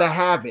you gotta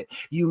have it.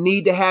 You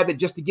need to have it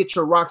just to get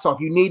your rocks off.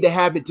 You need to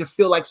have it to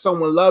feel like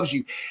someone loves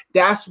you.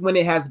 That's when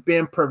it has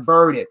been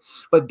perverted.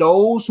 But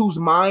those whose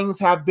minds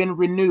have been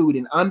renewed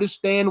and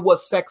understand what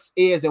sex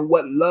is and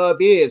what love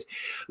is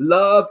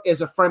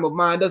a frame of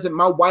mind.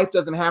 My wife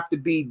doesn't have to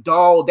be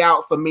dolled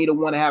out for me to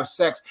want to have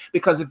sex,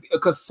 because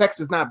sex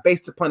is not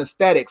based upon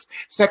aesthetics.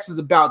 Sex is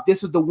about,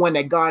 this is the one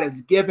that God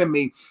has given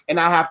me, and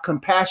I have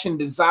compassion,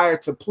 desire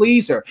to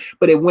please her.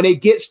 But when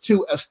it gets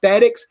to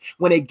aesthetics,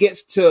 when it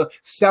gets to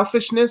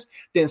selfishness,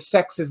 then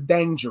sex is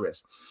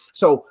dangerous.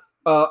 So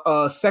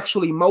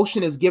sexual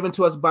emotion is given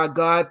to us by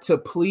God to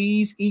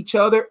please each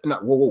other,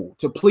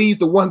 to please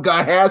the one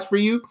God has for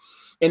you.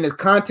 In the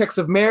context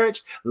of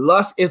marriage,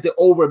 lust is the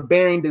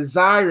overbearing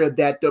desire,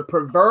 that the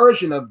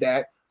perversion of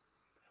that,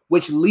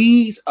 which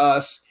leads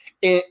us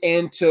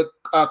into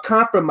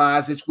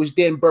compromises, which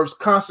then births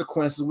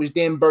consequences, which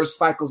then births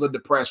cycles of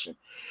depression.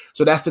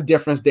 So that's the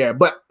difference there.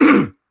 But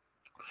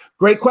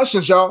great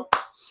questions, y'all.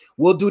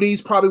 We'll do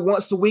these probably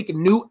once a week.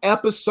 New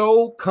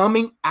episode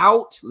coming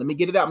out. Let me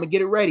get it out. Let me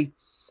get it ready.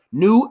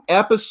 New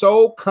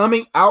episode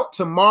coming out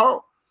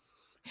tomorrow.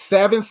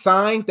 7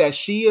 signs that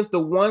she is the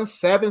one.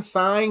 7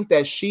 signs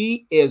that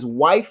she is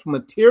wife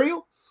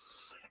material.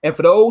 And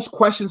for those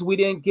questions we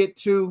didn't get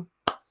to,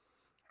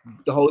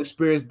 the Holy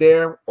Spirit is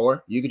there,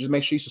 or you can just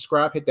make sure you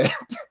subscribe, hit that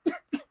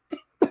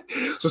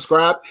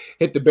subscribe,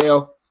 hit the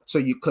bell.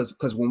 So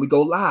because when we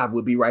go live,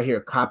 we'll be right here.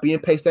 Copy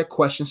and paste that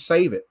question,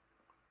 save it.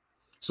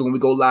 So when we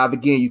go live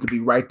again, you could be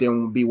right there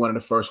and we'll be one of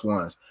the first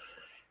ones.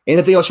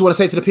 Anything else you want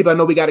to say to the people? I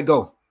know we got to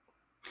go.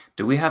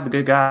 Do we have the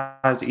Good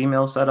Guys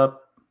email set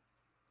up?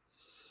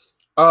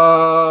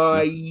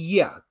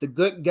 Yeah, the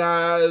good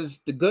guys.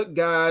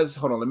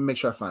 Hold on, let me make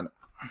sure I find it.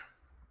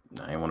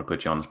 I didn't want to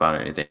put you on the spot or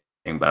anything,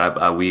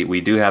 but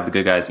we do have the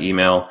Good Guys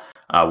email.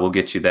 We'll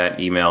get you that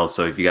email.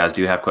 So if you guys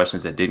do have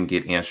questions that didn't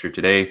get answered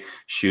today,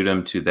 shoot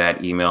them to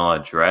that email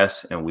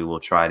address, and we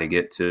will try to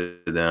get to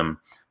them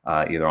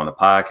either on the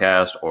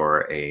podcast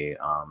or a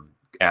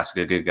Ask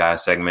a Good Guy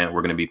segment.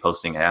 We're going to be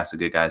posting Ask a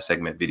Good Guy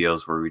segment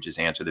videos where we just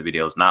answer the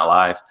videos, not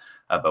live,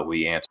 but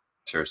we answer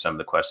some of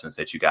the questions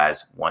that you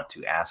guys want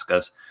to ask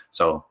us.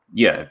 So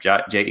yeah,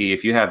 JE,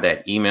 if you have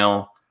that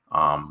email,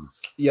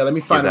 let me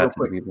find it real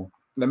quick.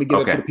 Let me give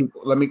it to the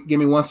people. Give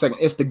me 1 second.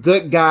 It's the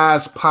Good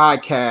Guys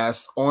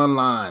Podcast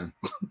online.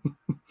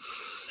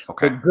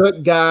 Okay. The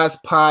Good Guys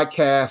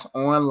Podcast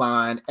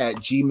online at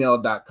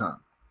gmail.com.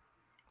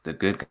 The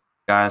Good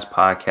Guys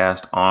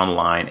Podcast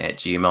online at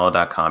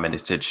gmail.com. And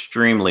it's an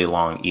extremely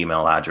long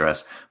email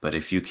address, but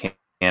if you can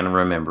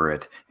remember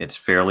it, it's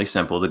fairly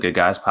simple. The Good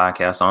Guys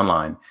Podcast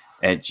online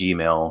at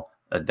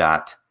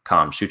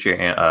gmail.com. Shoot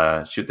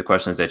the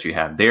questions that you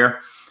have there,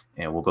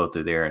 and we'll go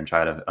through there and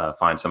try to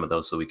find some of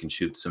those so we can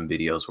shoot some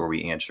videos where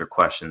we answer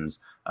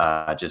questions,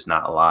 just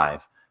not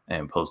live,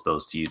 and post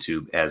those to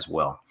YouTube as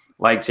well.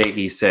 Like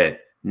JE said,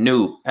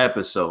 new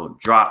episode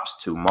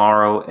drops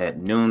tomorrow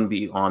at noon.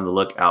 Be on the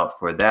lookout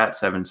for that.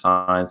 7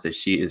 signs that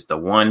she is the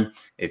one.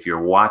 If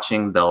you're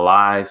watching the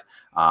live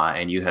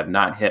and you have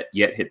not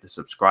yet hit the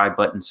subscribe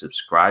button,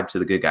 subscribe to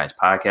the Good Guys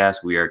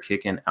Podcast. We are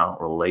kicking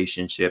out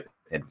relationship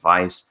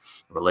advice,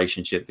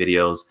 relationship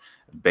videos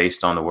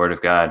based on the Word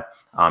of God.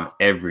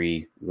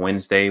 Every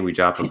Wednesday, we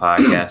drop a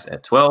podcast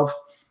at 12,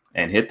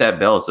 and hit that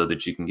bell so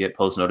that you can get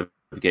post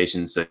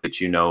notifications so that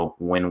you know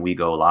when we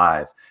go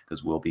live,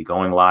 because we'll be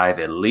going live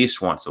at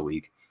least once a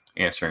week,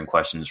 answering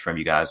questions from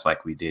you guys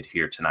like we did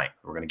here tonight.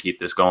 We're going to keep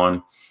this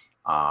going.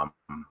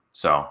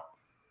 So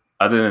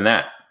other than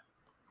that,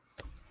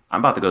 I'm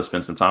about to go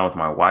spend some time with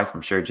my wife.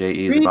 I'm sure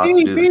JE is about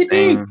to do the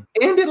same.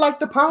 End it like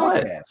the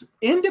podcast. What?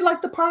 End it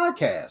like the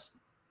podcast.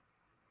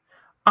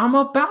 I'm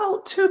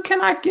about to.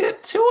 Can I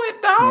get to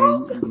it,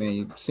 dog? Man,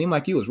 you seem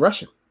like you was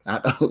rushing.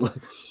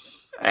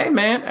 Hey,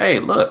 man. Hey,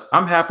 look,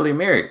 I'm happily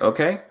married,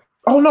 okay?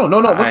 Oh, no.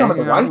 We're talking about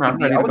the wife,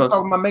 BD. I was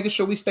talking about making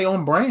sure we stay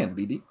on brand,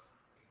 BD.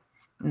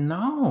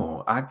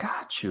 No, I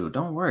got you.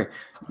 Don't worry.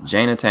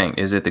 Jana Tang,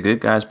 is it the Good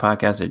Guys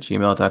Podcast at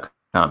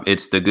gmail.com?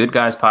 It's the Good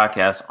Guys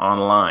Podcast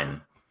online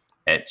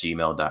at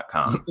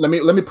gmail.com. Let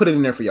me put it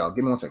in there for y'all.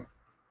 Give me 1 second.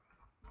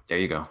 There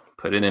you go.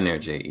 Put it in there,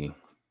 JE.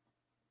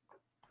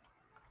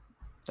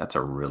 That's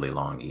a really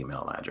long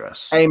email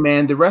address. Hey,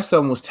 man, the rest of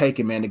them was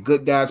taken, man. The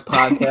Good Guys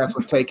Podcast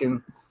was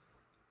taken.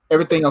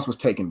 Everything else was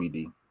taken,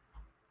 BD.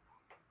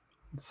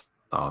 It's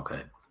all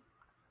good.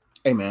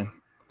 Hey, man.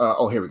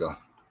 Here we go.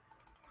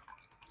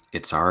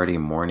 It's already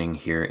morning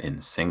here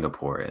in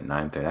Singapore at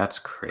 9:30. That's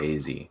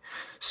crazy.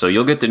 So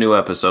you'll get the new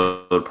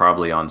episode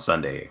probably on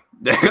Sunday.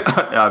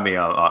 I mean,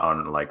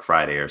 on like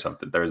Friday or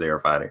something, Thursday or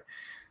Friday.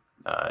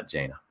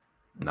 Jana.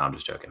 No, I'm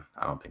just joking.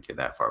 I don't think you're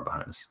that far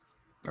behind us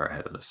or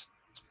ahead of us.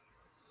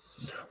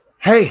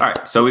 Hey. All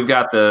right. So we've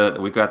got the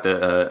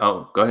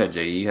go ahead,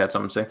 Jay. You had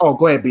something to say? Oh,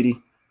 go ahead, BD.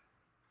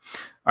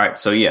 All right.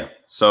 So yeah.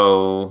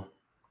 So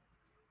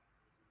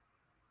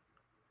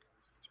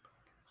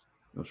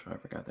I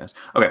forgot this.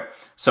 Okay.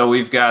 So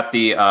we've got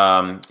the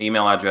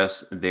email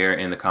address there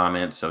in the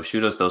comments. So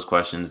shoot us those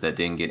questions that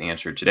didn't get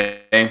answered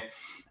today.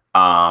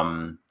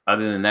 Other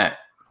than that,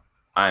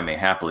 I am a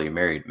happily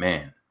married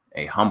man,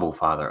 a humble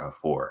father of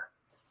 4.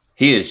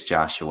 He is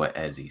Joshua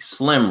Ezzy,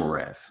 Slim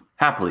Rev,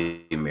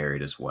 happily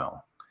married as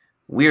well.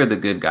 We are the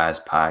Good Guys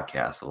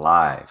Podcast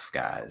live,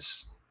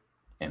 guys,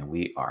 and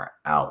we are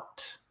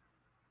out.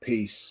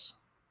 Peace.